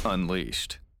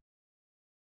Unleashed.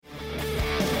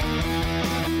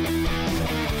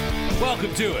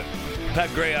 Welcome to it. Pat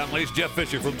Gray Unleashed. Jeff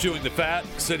Fisher from Chewing the Fat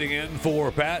sitting in for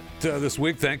Pat this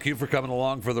week. Thank you for coming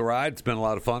along for the ride. It's been a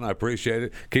lot of fun. I appreciate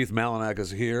it. Keith Malinak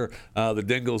is here. The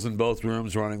Dingles in both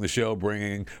rooms running the show,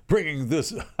 bringing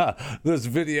this this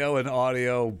video and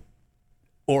audio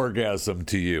orgasm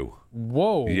to you.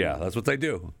 Whoa. Yeah, that's what they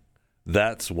do.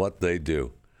 That's what they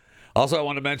do. Also, I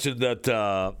want to mention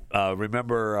that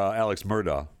remember Alex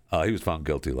Murdaugh? He was found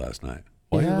guilty last night.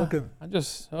 Why are you looking?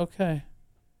 Okay.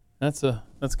 That's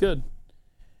good.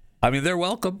 I mean, they're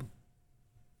welcome.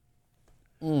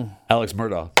 Alex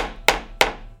Murdaugh,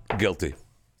 guilty.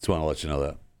 Just want to let you know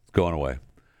that. It's going away.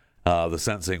 The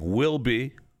sentencing will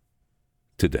be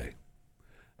today.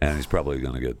 And he's probably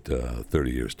going to get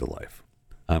 30 years to life.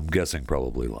 I'm guessing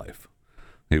probably life.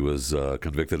 He was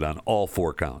convicted on all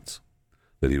 4 counts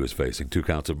that he was facing. 2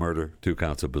 counts of murder, 2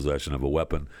 counts of possession of a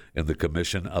weapon, and the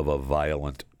commission of a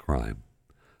violent crime.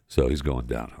 So he's going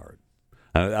down hard.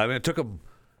 I mean, it took him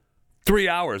 3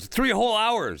 hours, 3 whole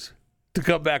hours to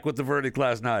come back with the verdict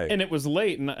last night. And it was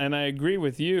late, and I agree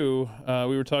with you.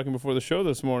 We were talking before the show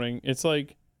this morning. It's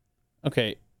like,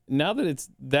 okay, now that it's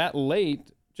that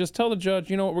late, just tell the judge,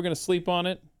 you know what, we're going to sleep on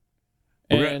it.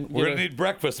 We're going to need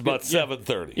breakfast about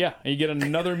 7:30. Yeah, and you get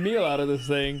another meal out of this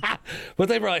thing. But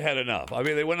they probably had enough. I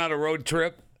mean, they went on a road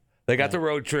trip. They got the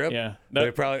road trip. Yeah.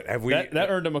 They probably that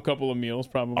earned them a couple of meals,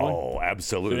 probably. Oh,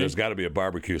 absolutely. See? There's got to be a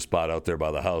barbecue spot out there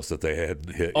by the house that they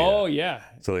hadn't hit Oh, yet. yeah.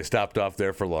 So they stopped off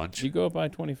there for lunch. You go up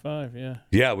I-25, yeah.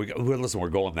 Yeah, listen, we're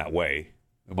going that way.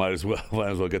 We might as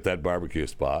well get that barbecue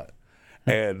spot.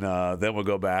 And then we'll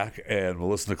go back and we'll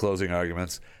listen to closing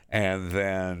arguments. And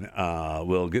then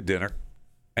we'll get dinner.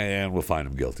 And we'll find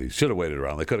him guilty. Should have waited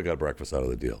around. They could have got breakfast out of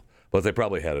the deal. But they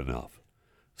probably had enough.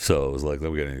 So it was like,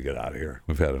 we're going to get out of here.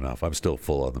 We've had enough. I'm still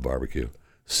full on the barbecue.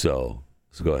 So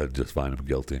let's go ahead and just find him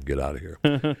guilty and get out of here.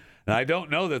 And I don't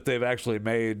know that they've actually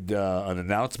made an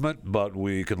announcement, but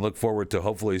we can look forward to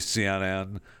hopefully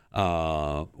CNN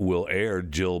will air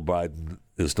Jill Biden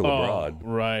is still abroad.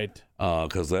 Right.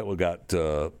 Because that got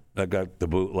the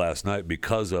boot last night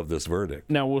because of this verdict.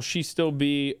 Now, will she still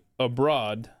be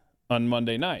abroad on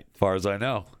Monday night? As far as I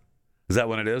know. Is that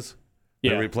when it is?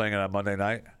 Yeah. They're replaying it on Monday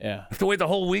night? Yeah. Have to wait the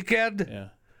whole weekend? Yeah.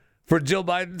 For Jill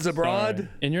Biden's abroad? Sorry.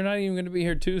 And you're not even going to be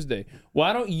here Tuesday.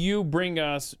 Why don't you bring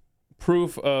us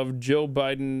proof of Jill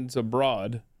Biden's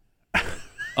abroad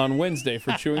on Wednesday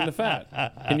for Chewing the Fat?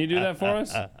 Can you do that for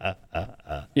us?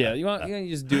 Yeah, you want to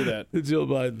just do that. Jill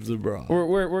Biden's abroad.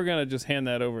 We're going to just hand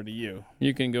that over to you.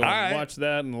 You can go and watch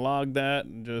that and log that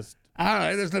and just... All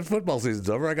right, there's no football season's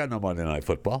over. I got no Monday Night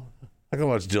Football. I can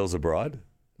watch Jill's abroad.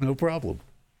 No problem.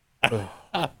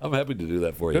 I'm happy to do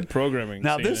that for you. Good programming.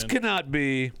 Now, CNN. this cannot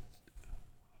be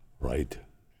right.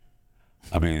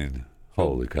 I mean,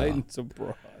 holy cow. Biden's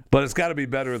abroad. But it's got to be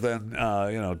better than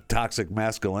toxic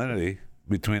masculinity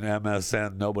between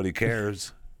MSN Nobody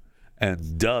Cares and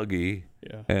Dougie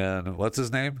and what's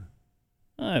his name?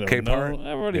 I don't Capehart?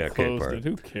 know. I've already closed Capehart. it.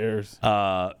 Who cares?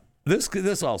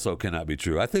 This also cannot be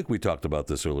true. I think we talked about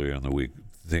this earlier in the week,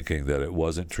 thinking that it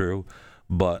wasn't true.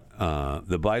 But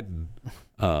the Biden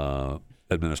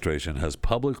administration has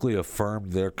publicly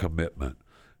affirmed their commitment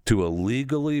to a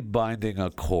legally binding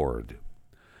accord,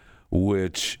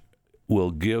 which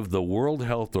will give the World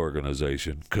Health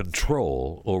Organization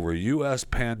control over U.S.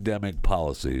 pandemic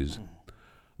policies,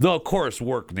 though, of course,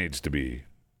 work needs to be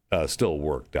still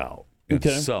worked out in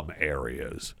some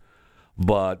areas.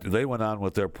 But they went on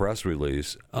with their press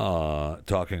release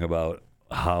talking about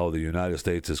how the United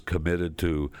States is committed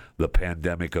to the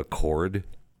pandemic accord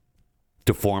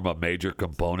to form a major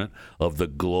component of the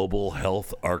global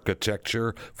health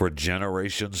architecture for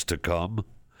generations to come.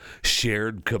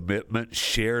 Shared commitment,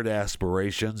 shared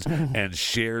aspirations, and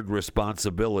shared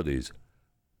responsibilities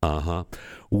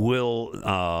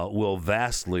will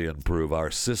vastly improve our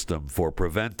system for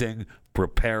preventing,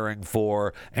 preparing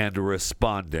for, and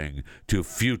responding to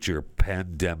future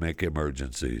pandemic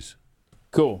emergencies.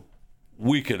 Cool.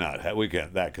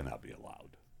 That cannot be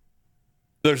allowed.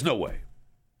 There's no way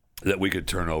that we could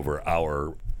turn over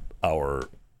our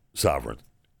sovereignty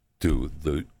to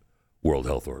the World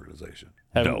Health Organization.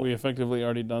 Haven't we effectively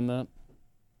already done that?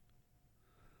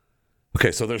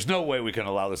 Okay, so there's no way we can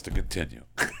allow this to continue.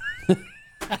 It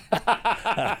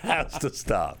has to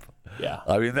stop. Yeah.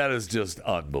 I mean, that is just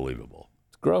unbelievable.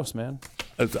 It's gross, man.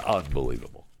 It's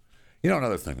unbelievable. You know,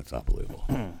 another thing that's unbelievable.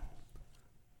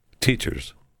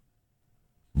 Teachers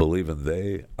believing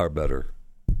they are better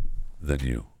than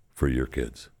you for your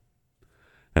kids.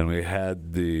 And we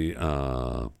had the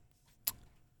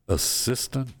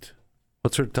assistant,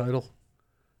 what's her title?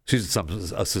 She's some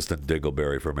assistant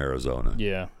Diggleberry from Arizona.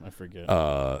 Yeah, I forget.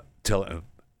 How's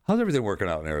everything working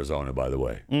out in Arizona, by the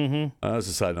way? Mm-hmm. As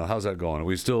a side note, how's that going? Are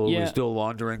we still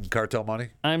laundering cartel money?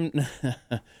 I'm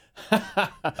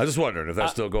just wondering if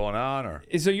that's still going on, or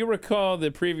so you recall the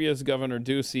previous Governor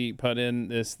Ducey put in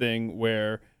this thing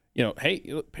where,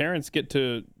 hey, parents get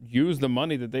to use the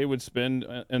money that they would spend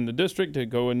in the district to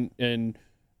go and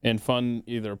fund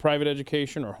either private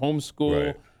education or homeschool.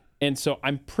 Right. And so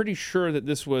I'm pretty sure that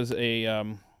this was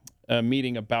a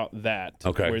meeting about that,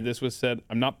 where this was said.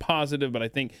 I'm not positive, but I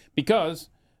think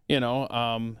because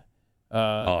the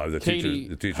Katie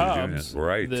teachers Hobbs, union,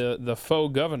 right? The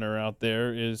faux governor out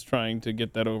there is trying to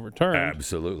get that overturned.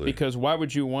 Absolutely. Because why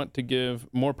would you want to give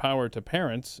more power to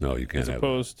parents? No, you can't. As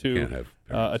opposed to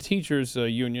a teachers'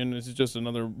 union. This is just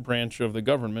another branch of the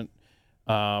government.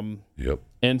 Yep.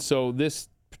 And so this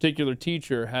particular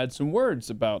teacher had some words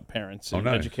about parents and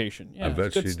education. Yeah, I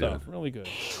bet good she stuff. did. Really good.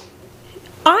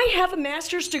 I have a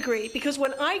master's degree because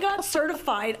when I got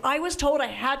certified, I was told I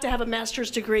had to have a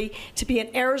master's degree to be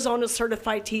an Arizona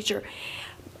certified teacher.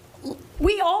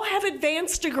 We all have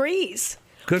advanced degrees.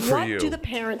 Good for what you. do the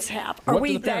parents have? Are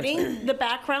we vetting the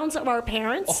backgrounds of our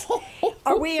parents?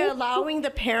 Are we allowing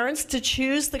the parents to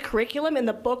choose the curriculum and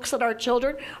the books that our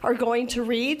children are going to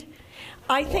read?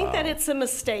 I think that it's a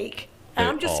mistake. And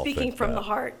I'm just speaking from the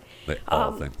heart. They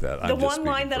all think that. The one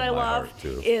line that I love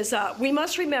is, we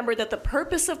must remember that the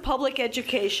purpose of public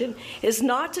education is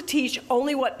not to teach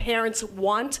only what parents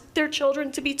want their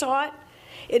children to be taught.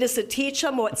 It is to teach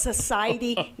them what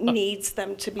society needs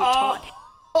them to be taught.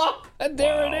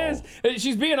 There it is.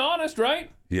 She's being honest,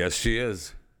 right? Yes, she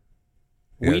is.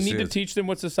 We need to teach them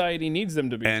what society needs them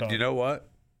to be taught. And you know what?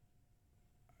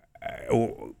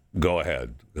 Go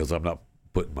ahead, because I'm not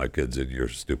putting my kids in your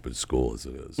stupid school as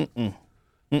it is.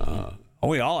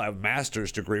 We all have master's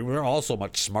degree. We're all so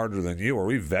much smarter than you. Are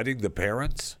we vetting the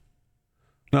parents?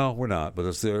 No, we're not. But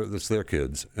it's their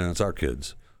kids, and it's our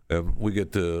kids, and we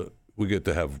get to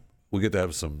have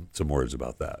some words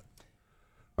about that.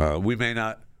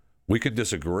 We can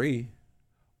disagree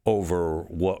over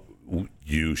what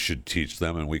you should teach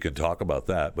them, and we can talk about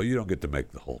that. But you don't get to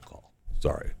make the whole call.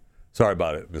 Sorry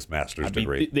about it, Miss Master's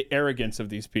degree. The arrogance of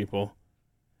these people.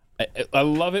 I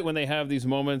love it when they have these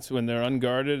moments when they're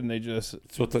unguarded and they just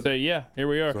say, "Yeah, here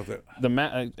we are."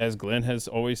 As Glenn has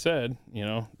always said,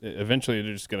 eventually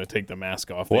they're just going to take the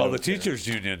mask off. Well, the teachers'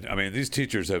 union. I mean, these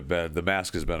teachers the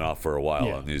mask has been off for a while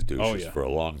on these douches for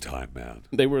a long time, man.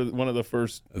 They were one of the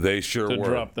first. They sure to were.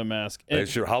 drop the mask.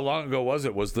 How long ago was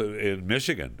it? Was in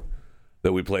Michigan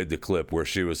that we played the clip where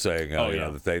she was saying,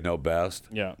 that they know best.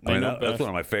 Yeah, that's one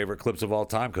of my favorite clips of all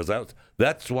time because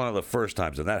that's one of the first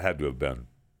times, and that had to have been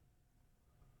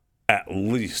at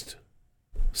least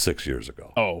 6 years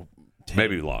ago. Oh, 10,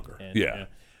 maybe longer. 10, yeah.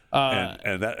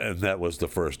 And that was the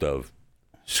first of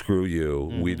Screw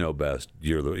you. We know best.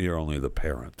 You're only the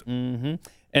parent. Mm-hmm.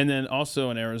 And then also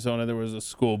in Arizona, there was a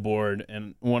school board,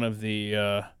 and one of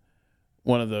the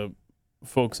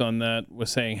folks on that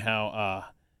was saying how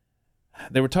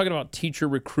they were talking about teacher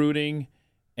recruiting,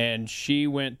 and she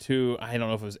went to, I don't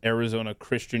know if it was Arizona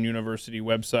Christian University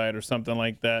website or something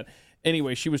like that.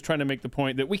 Anyway, she was trying to make the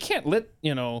point that we can't let,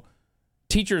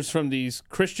 teachers from these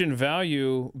Christian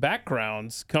value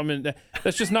backgrounds come in.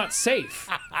 That's just not safe.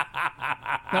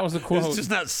 That was the quote. It's just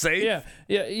not safe? Yeah.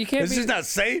 You can't. It's just not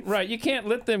safe? Right. You can't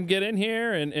let them get in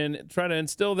here and try to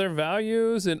instill their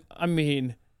values. And, I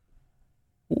mean,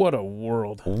 what a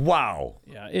world. Wow.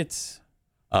 Yeah, it's...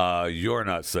 You're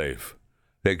not safe.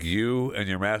 Take you and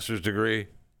your master's degree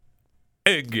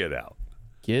and get out.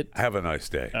 Have a nice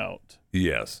day. Out.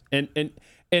 Yes. And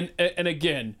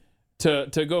again,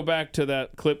 to go back to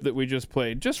that clip that we just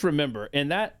played, just remember, and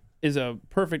that is a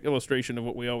perfect illustration of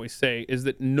what we always say, is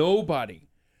that nobody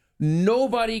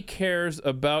cares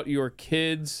about your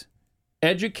kids'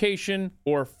 education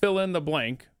or fill in the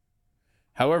blank,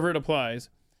 however it applies.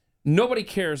 Nobody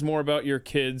cares more about your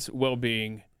kids'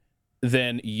 well-being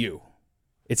than you.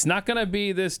 It's not going to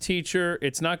be this teacher.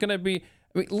 It's not going to be...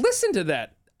 I mean, listen to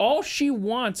that. All she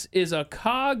wants is a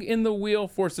cog in the wheel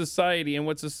for society and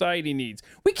what society needs.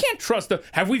 We can't trust them.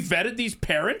 Have we vetted these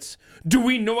parents? Do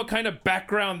we know what kind of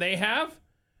background they have?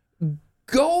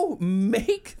 Go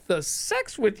make the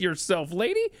sex with yourself,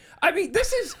 lady. I mean,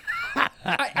 this is...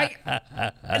 I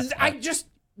just...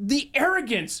 The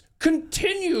arrogance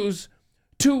continues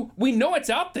to... We know it's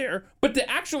out there, but to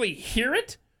actually hear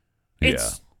it,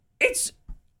 it's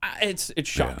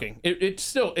shocking. Yeah. It's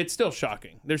still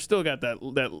shocking. There's still got that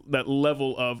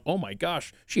level of, oh my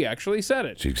gosh, she actually said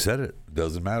it. She said it.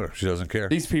 Doesn't matter. She doesn't care.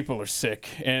 These people are sick,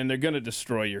 and they're going to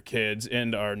destroy your kids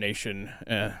and our nation,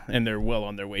 and they're well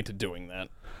on their way to doing that.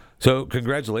 So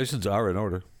congratulations are in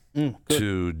order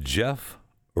to Jeff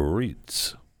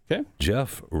Reitz. Okay.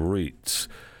 Jeff Reitz.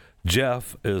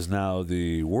 Jeff is now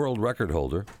the world record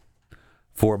holder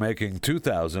for making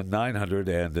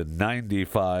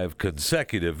 2,995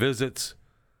 consecutive visits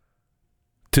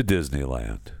to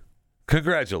Disneyland.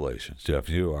 Congratulations, Jeff.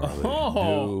 You are the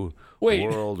new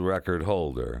world record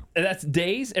holder. That's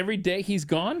days? Every day he's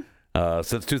gone?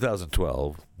 Since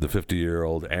 2012, the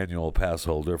 50-year-old annual pass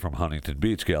holder from Huntington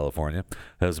Beach, California,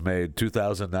 has made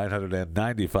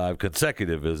 2,995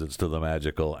 consecutive visits to the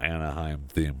magical Anaheim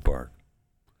theme park.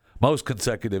 Most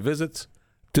consecutive visits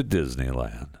to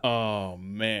Disneyland. Oh,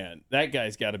 man. That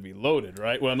guy's got to be loaded,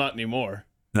 right? Well, not anymore.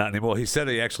 Not anymore. He said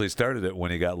he actually started it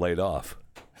when he got laid off.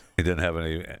 He didn't have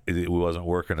any, he wasn't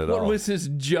working at all. What was his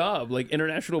job? Like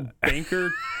international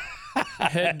banker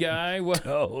head guy? What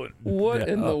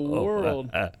in the world?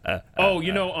 Oh,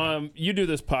 you do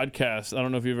this podcast. I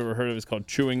don't know if you've ever heard of it. It's called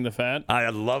Chewing the Fat. I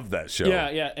love that show.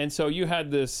 Yeah. And so you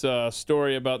had this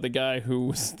story about the guy who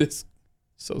was this,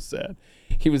 so sad.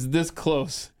 He was this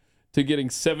close to getting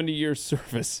 70 years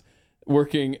service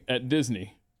working at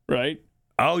Disney, right?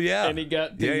 Oh, yeah. And he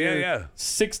got to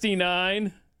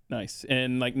 69. Nice.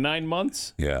 In like 9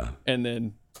 months. Yeah. And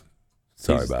then...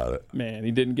 Sorry about it. Man,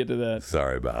 he didn't get to that.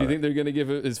 Sorry about it. Do you think they're going to give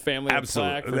his family a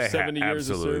plaque for 70 years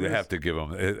of service? They have to give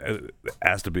him... It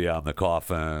has to be on the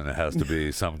coffin. It has to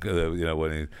be some...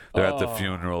 when they're at the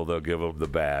funeral, they'll give him the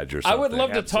badge or something. I would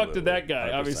love to talk to that guy.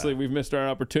 100%. Obviously, we've missed our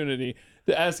opportunity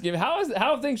to ask him, how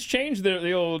have things changed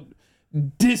the old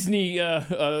Disney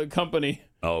company?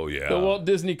 Oh, yeah. The Walt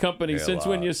Disney Company since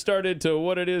when you started to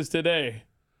what it is today?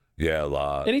 Yeah, a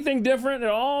lot. Anything different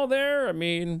at all there? I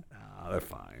mean... they're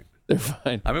fine. They're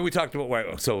fine. I mean, we talked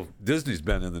about... So Disney's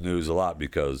been in the news a lot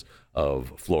because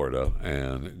of Florida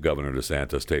and Governor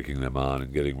DeSantis taking them on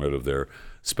and getting rid of their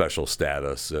special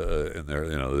status in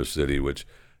their city, which,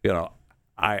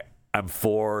 I'm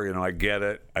for, I get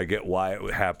it. I get why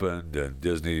it happened, and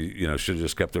Disney, should have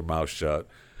just kept their mouth shut.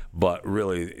 But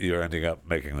really, you're ending up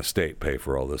making the state pay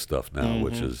for all this stuff now,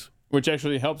 which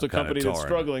actually helps a company that's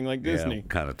struggling like Disney. Yeah,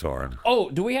 kind of torn. Oh,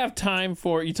 do we have time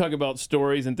for, you talk about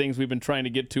stories and things we've been trying to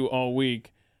get to all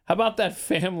week. How about that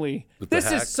family? This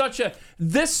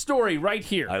story right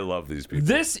here. I love these people.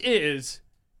 This is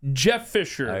Jeff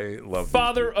Fisher,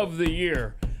 Father of the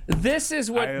Year. This is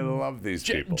what... I love these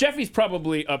people. Jeffy's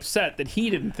probably upset that he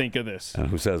didn't think of this. And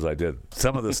who says I did?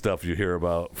 Some of the stuff you hear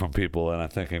about from people, and I'm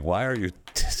thinking, why are you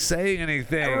saying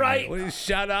anything? Right.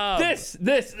 Shut up. This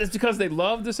is because they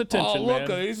love this attention, look,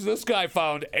 this guy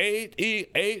found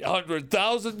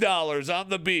 $800,000 on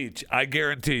the beach. I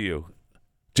guarantee you.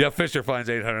 Jeff Fisher finds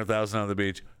 $800,000 on the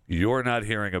beach. You're not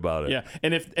hearing about it. Yeah,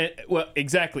 and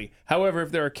exactly. However,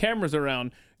 if there are cameras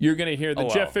around, you're going to hear that Oh,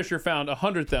 wow. Jeff Fisher found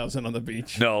 100,000 on the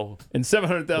beach. No. And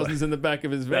 700,000 is in the back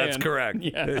of his van. That's correct.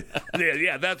 Yeah.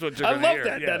 yeah, that's what you're I going to love hear.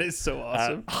 that. Yeah. That is so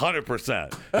awesome.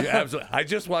 100%. Absolutely. I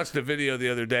just watched a video the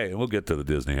other day, and we'll get to the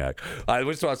Disney hack. I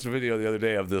just watched a video the other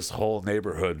day of this whole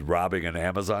neighborhood robbing an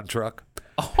Amazon truck.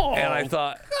 Oh, and I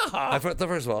thought,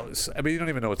 first of all, I mean, you don't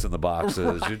even know what's in the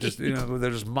boxes. You're just, they're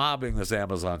just mobbing this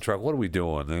Amazon truck. What are we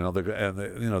doing?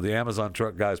 The Amazon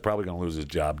truck guy's probably going to lose his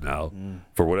job now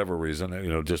for whatever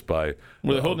reason. Just by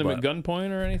were they holding him at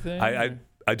gunpoint or anything? I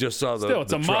just saw Still,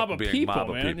 it's the a truck mob of being people, mob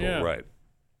of man. people, Yeah. right?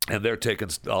 And they're taking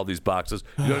all these boxes.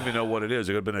 You don't even know what it is.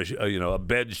 It could have been a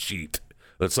bed sheet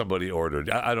that somebody ordered.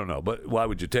 I don't know, but why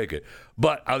would you take it?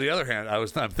 But on the other hand,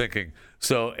 I'm thinking,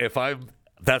 so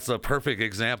that's a perfect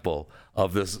example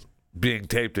of this being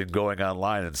taped and going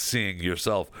online and seeing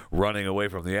yourself running away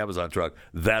from the Amazon truck.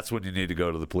 That's when you need to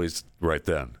go to the police right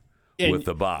then. With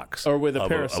the box. Or with a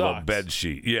pair of of socks. a bed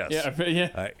sheet. Yes.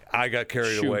 Yeah. I got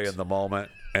carried away in the moment,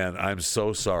 and I'm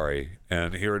so sorry.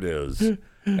 And here it is.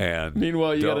 And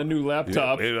meanwhile, you got a new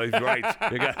laptop. Right.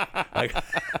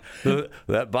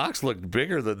 That box looked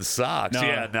bigger than socks.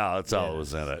 No, that's all that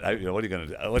was in it. What are you going to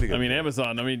do?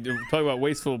 Amazon. Talk about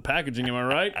wasteful packaging. Am I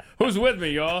right? Who's with me,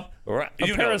 y'all? Right.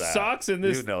 A pair of socks in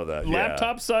this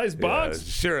laptop-sized box?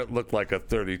 Yeah. Sure, it looked like a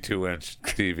 32-inch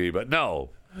TV, but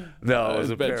no. No, it was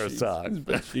a pair of socks.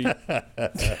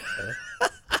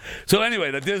 So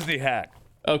anyway, the Disney hack.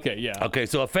 Okay, yeah. Okay,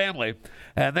 so a family,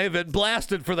 and they've been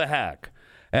blasted for the hack.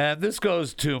 And this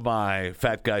goes to my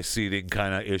fat guy seating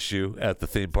kind of issue at the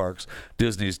theme parks.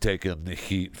 Disney's taken the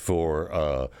heat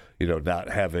for, not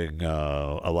having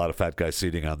a lot of fat guy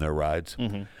seating on their rides.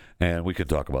 Mm-hmm. And we can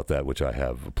talk about that, which I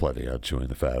have plenty on Chewing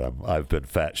the Fat. I've been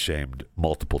fat shamed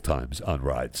multiple times on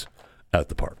rides at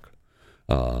the park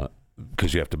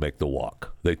because you have to make the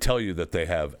walk. They tell you that they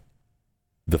have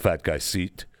the fat guy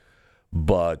seat,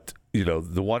 but,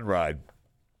 the one ride,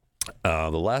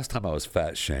 the last time I was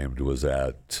fat shamed was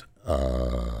at,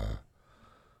 it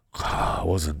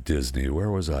wasn't Disney.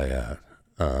 Where was I at?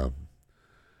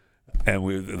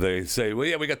 And they say, well,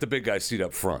 yeah, we got the big guy seat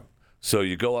up front. So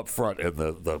you go up front and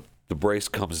the brace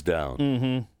comes down.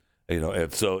 Mm-hmm.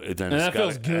 And so that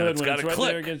feels good when it's right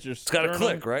there against your sternum. It's got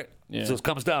to click, right? Yeah. So it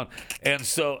comes down. And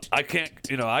so I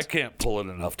can't pull it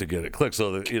enough to get it click.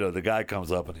 So the guy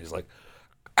comes up and he's like,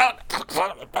 and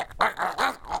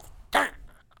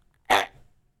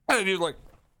he's like,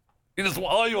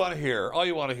 all you want to hear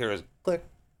is click.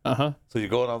 Uh-huh. So you're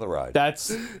going on the ride.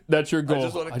 That's your goal.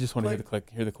 I just want to hear the click.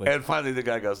 Hear the click. And finally the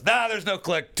guy goes, nah, there's no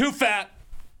click. Too fat.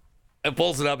 And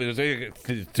pulls it up. He goes,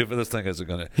 this thing isn't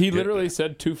going to. He literally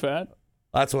said too fat?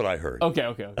 That's what I heard.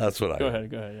 Okay. That's what I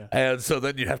heard. Go ahead, yeah. And so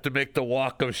then you have to make the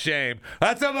walk of shame.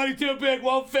 That's somebody too big,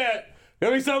 won't fit.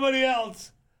 Give me somebody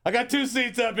else. I got 2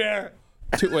 seats up here.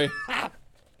 Wait,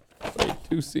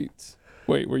 2 seats.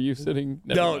 Wait, were you sitting?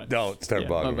 Don't start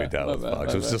bogging me down with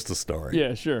box. It was just a story.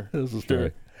 Yeah, sure. It was a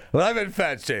story. Well, I've been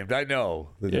fat shamed. I know.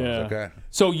 Yeah. Okay.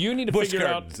 So you need to figure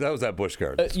out. That was at Busch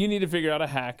Gardens. You need to figure out a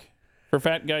hack for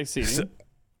fat guy seating.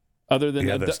 Other than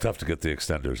that's tough to get the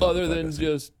extenders. Other than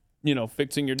just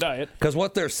fixing your diet. Because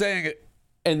what they're saying.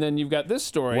 And then you've got this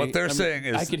story. What they're saying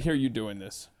is, I could hear you doing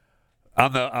this.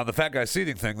 On the fat guy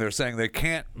seating thing, they're saying they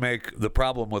can't make the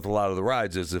problem with a lot of the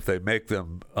rides is if they make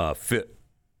them fit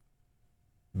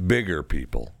bigger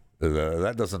people.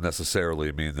 That doesn't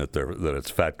necessarily mean that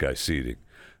it's fat guy seating.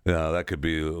 That could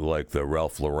be like the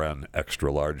Ralph Lauren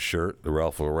extra large shirt. The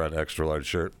Ralph Lauren extra large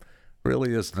shirt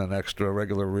really isn't an extra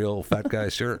regular real fat guy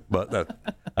shirt, but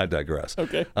I digress.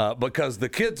 Okay. Because the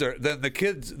kids then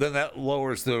that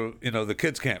lowers the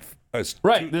kids can't.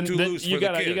 Right. Then you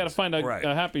got to find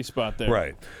a happy spot there.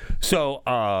 Right.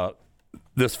 So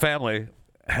this family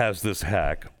has this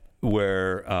hack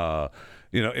where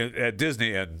at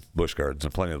Disney and Busch Gardens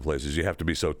and plenty of places you have to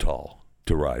be so tall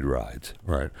to ride rides.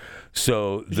 Right.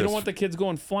 So you don't want the kids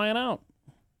going flying out.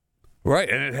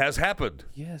 Right, and it has happened.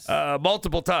 Yes.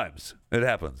 Multiple times it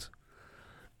happens.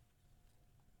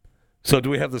 So do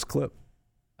we have this clip?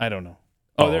 I don't know.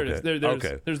 Oh, there okay. it is.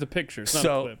 There's the picture. It's not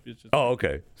a clip. It's just...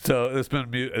 okay. So it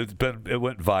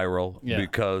went viral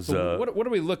because. So what are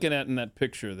we looking at in that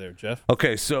picture there, Jeff?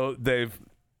 Okay, so the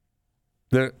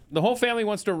whole family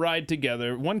wants to ride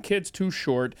together. One kid's too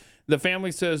short. The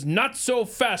family says, "Not so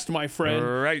fast, my friend."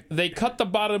 Right. They cut the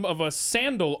bottom of a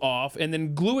sandal off and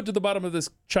then glue it to the bottom of this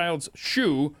child's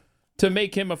shoe to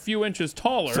make him a few inches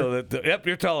taller. So that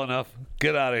you're tall enough.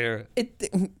 Get out of here. So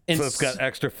it's got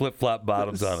extra flip-flop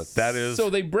bottoms on it. That is so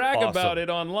they brag awesome. about it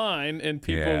online, and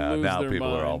people lose now their people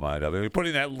mind. are all mind up. You're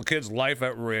putting that kid's life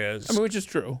at risk. Which is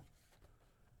true.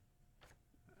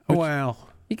 Well,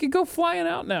 He could go flying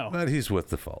out now. But he's with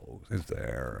the folks. He's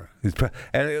there.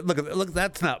 And look.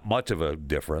 That's not much of a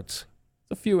difference.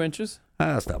 It's a few inches.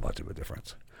 That's not much of a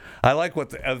difference. I like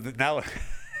what now.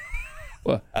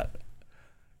 What?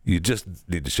 You just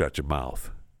need to shut your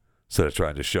mouth instead of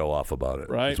trying to show off about it.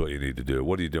 Right. That's what you need to do.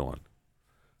 What are you doing?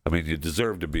 I mean, you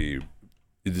deserve to be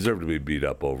beat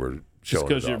up over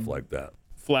showing it off like that.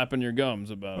 Flapping your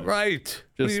gums about it. Right.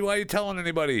 Why are you telling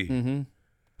anybody? Mm-hmm.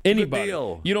 Anybody.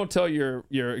 Deal. You don't tell your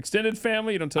extended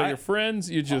family. You don't tell your friends.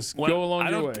 You just go along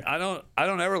your way. I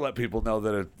don't ever let people know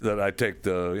that I take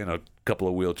the couple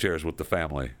of wheelchairs with the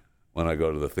family when I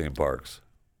go to the theme parks,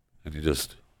 and you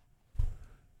just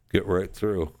get right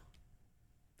through.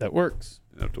 That works.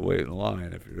 You don't have to wait in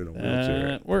line if you're in a wheelchair.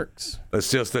 That works. It's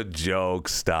just a joke.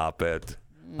 Stop it.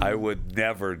 I would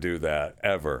never do that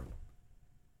ever.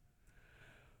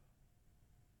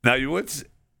 Now you would.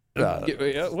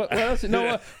 What else?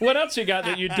 No, what else you got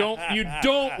that you don't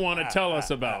want to tell us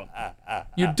about?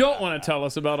 You don't want to tell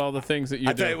us about all the things that you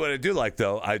do. I tell you what I do like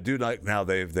though. I do like now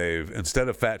they've instead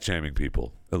of fat shaming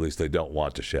people, at least they don't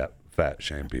want to fat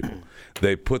shame people.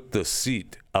 They put the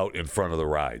seat out in front of the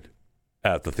ride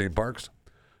at the theme parks,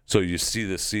 so you see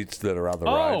the seats that are on the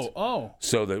rides.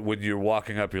 So that when you're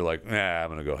walking up, you're like, I'm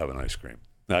gonna go have an ice cream.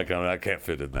 I can't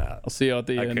fit in that. I'll see you at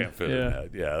the end. I can't fit in that.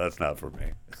 Yeah, that's not for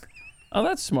me. Oh,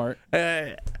 that's smart.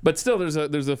 But still,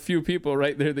 there's a few people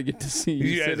right there that get to see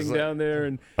you sitting down there,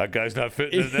 and that guy's not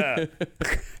fitting in that.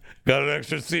 Got an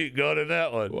extra seat. Go to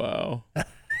that one. Wow,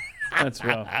 that's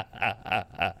rough.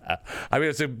 I mean,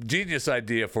 it's a genius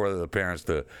idea for the parents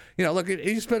to, look.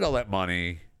 You spend all that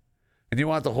money, and you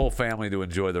want the whole family to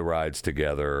enjoy the rides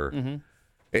together. Mm-hmm.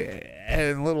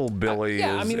 And little Billy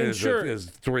is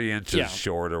 3 inches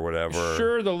short or whatever.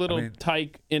 Sure, the little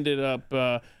tyke ended up.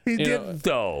 He didn't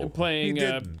though. Playing.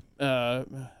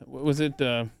 Was it?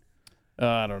 I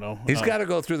don't know. He's got to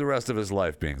go through the rest of his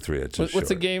life being 3 inches short. What's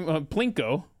the game?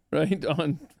 Plinko, right?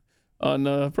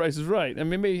 On Price is Right. I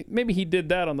mean, maybe he did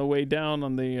that on the way down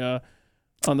on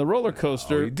the roller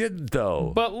coaster. Oh, he didn't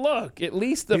though. But look, at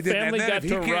least the family got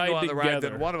to ride together.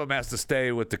 Then one of them has to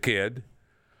stay with the kid,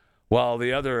 while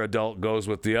the other adult goes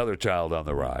with the other child on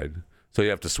the ride. So you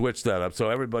have to switch that up. So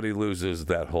everybody loses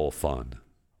that whole fun.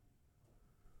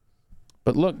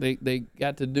 But look, they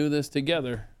got to do this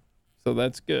together. So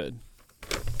that's good.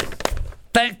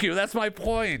 Thank you. That's my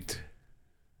point.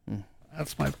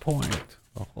 That's my point.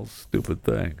 The whole stupid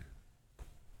thing.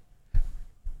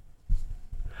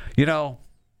 I know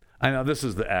this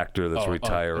is the actor that's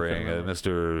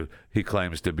retiring. He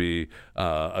claims to be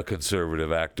a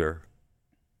conservative actor.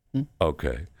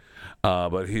 Okay.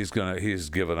 But he's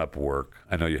given up work.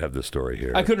 I know you have the story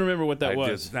here. I couldn't remember what that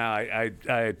was. I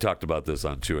talked about this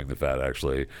on Chewing the Fat,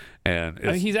 actually. And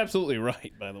he's absolutely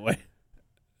right, by the way.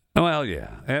 Well,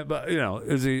 yeah. But,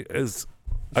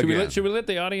 should we let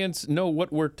the audience know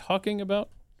what we're talking about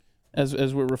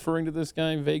as we're referring to this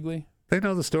guy vaguely? They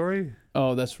know the story.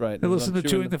 Oh, that's right. They listen to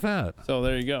Chewing the Fat. So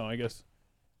there you go. I guess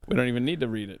we don't even need to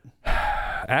read it.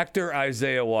 Actor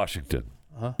Isaiah Washington.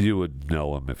 Uh-huh. You would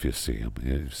know him if you see him.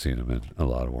 You've seen him in a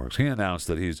lot of works. He announced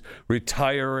that he's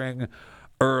retiring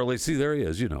early. See, there he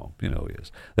is. You know he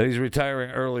is. That he's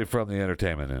retiring early from the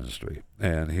entertainment industry.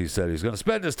 And he said he's going to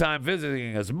spend his time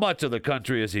visiting as much of the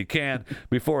country as he can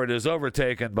before it is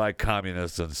overtaken by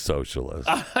communists and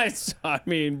socialists. I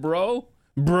mean, bruh.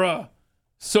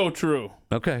 So true.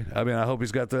 Okay. I mean, I hope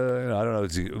he's got the, I don't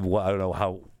know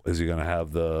how, is he going to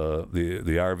have the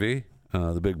RV?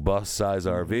 The big bus size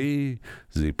RV?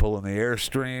 Is he pulling the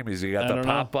Airstream? Has he got the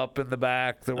pop up in the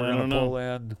back that we're going to pull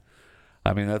in?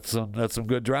 I mean, that's some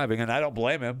good driving, and I don't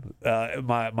blame him.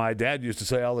 My dad used to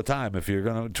say all the time, if you're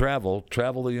going to travel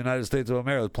the United States of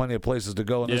America. There's plenty of places to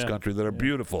go in this country that are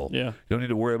beautiful. Yeah. You don't need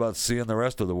to worry about seeing the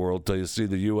rest of the world till you see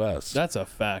the U.S. That's a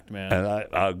fact, man. And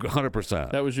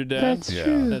 100%. That was your dad? That's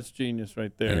true. That's genius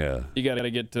right there. Yeah. You got to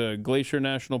get to Glacier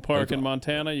National Park in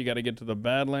Montana. You got to get to the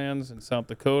Badlands in South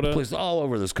Dakota. Places all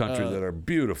over this country that are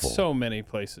beautiful. So many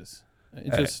places.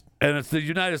 And it's the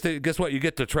United States. Guess what? You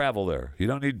get to travel there. You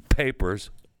don't need papers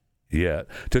yet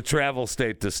to travel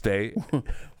state to state.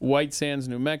 White Sands,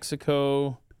 New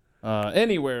Mexico,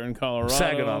 anywhere in Colorado.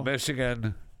 Saginaw,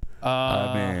 Michigan.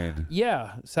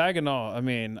 Yeah, Saginaw. I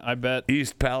mean, I bet.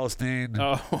 East Palestine.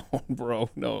 Oh, bro,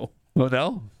 no. Oh,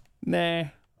 no? Nah.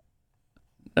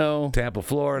 No. Tampa,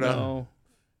 Florida. No.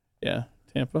 Yeah,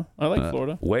 Tampa. I like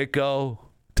Florida. Waco,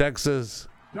 Texas.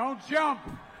 Don't jump.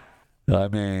 I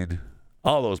mean,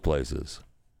 all those places.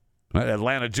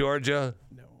 Atlanta, Georgia.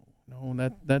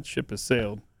 No, that ship has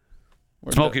sailed.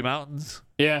 Smoky Mountains.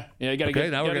 Yeah, you got to get. Okay,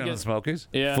 now we're getting to the Smokies.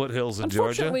 Yeah. Foothills in Georgia.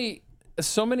 Unfortunately,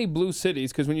 so many blue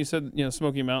cities, because when you said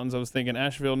Smoky Mountains, I was thinking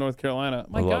Asheville, North Carolina.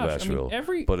 My I love gosh, Asheville,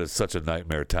 but it's such a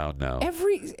nightmare town now.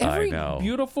 Every I know.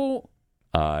 beautiful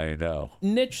I know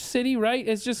niche city, right?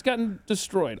 It's just gotten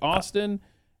destroyed. Austin,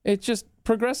 it's just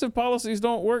progressive policies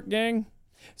don't work, gang.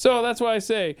 So that's why I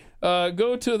say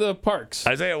go to the parks.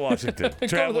 Isaiah Washington,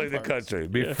 traveling the parks. country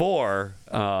before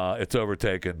it's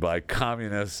overtaken by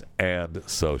communists and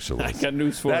socialists. I got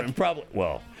news for him. That's probably,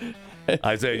 well,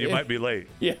 Isaiah, you might be late.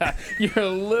 Yeah, you're a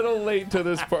little late to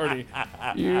this party.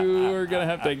 You're going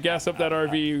to have to gas up that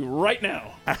RV right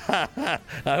now.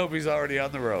 I hope he's already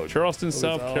on the road. Charleston,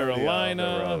 South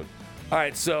Carolina. All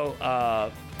right, so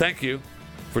thank you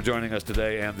for joining us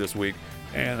today and this week.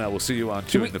 And we'll see you on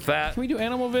Chewing the Fat. Can we do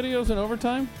animal videos in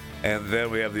overtime? And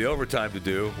then we have the overtime to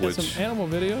do, Some animal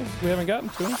videos we haven't gotten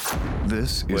to.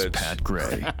 This is Pat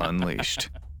Gray Unleashed.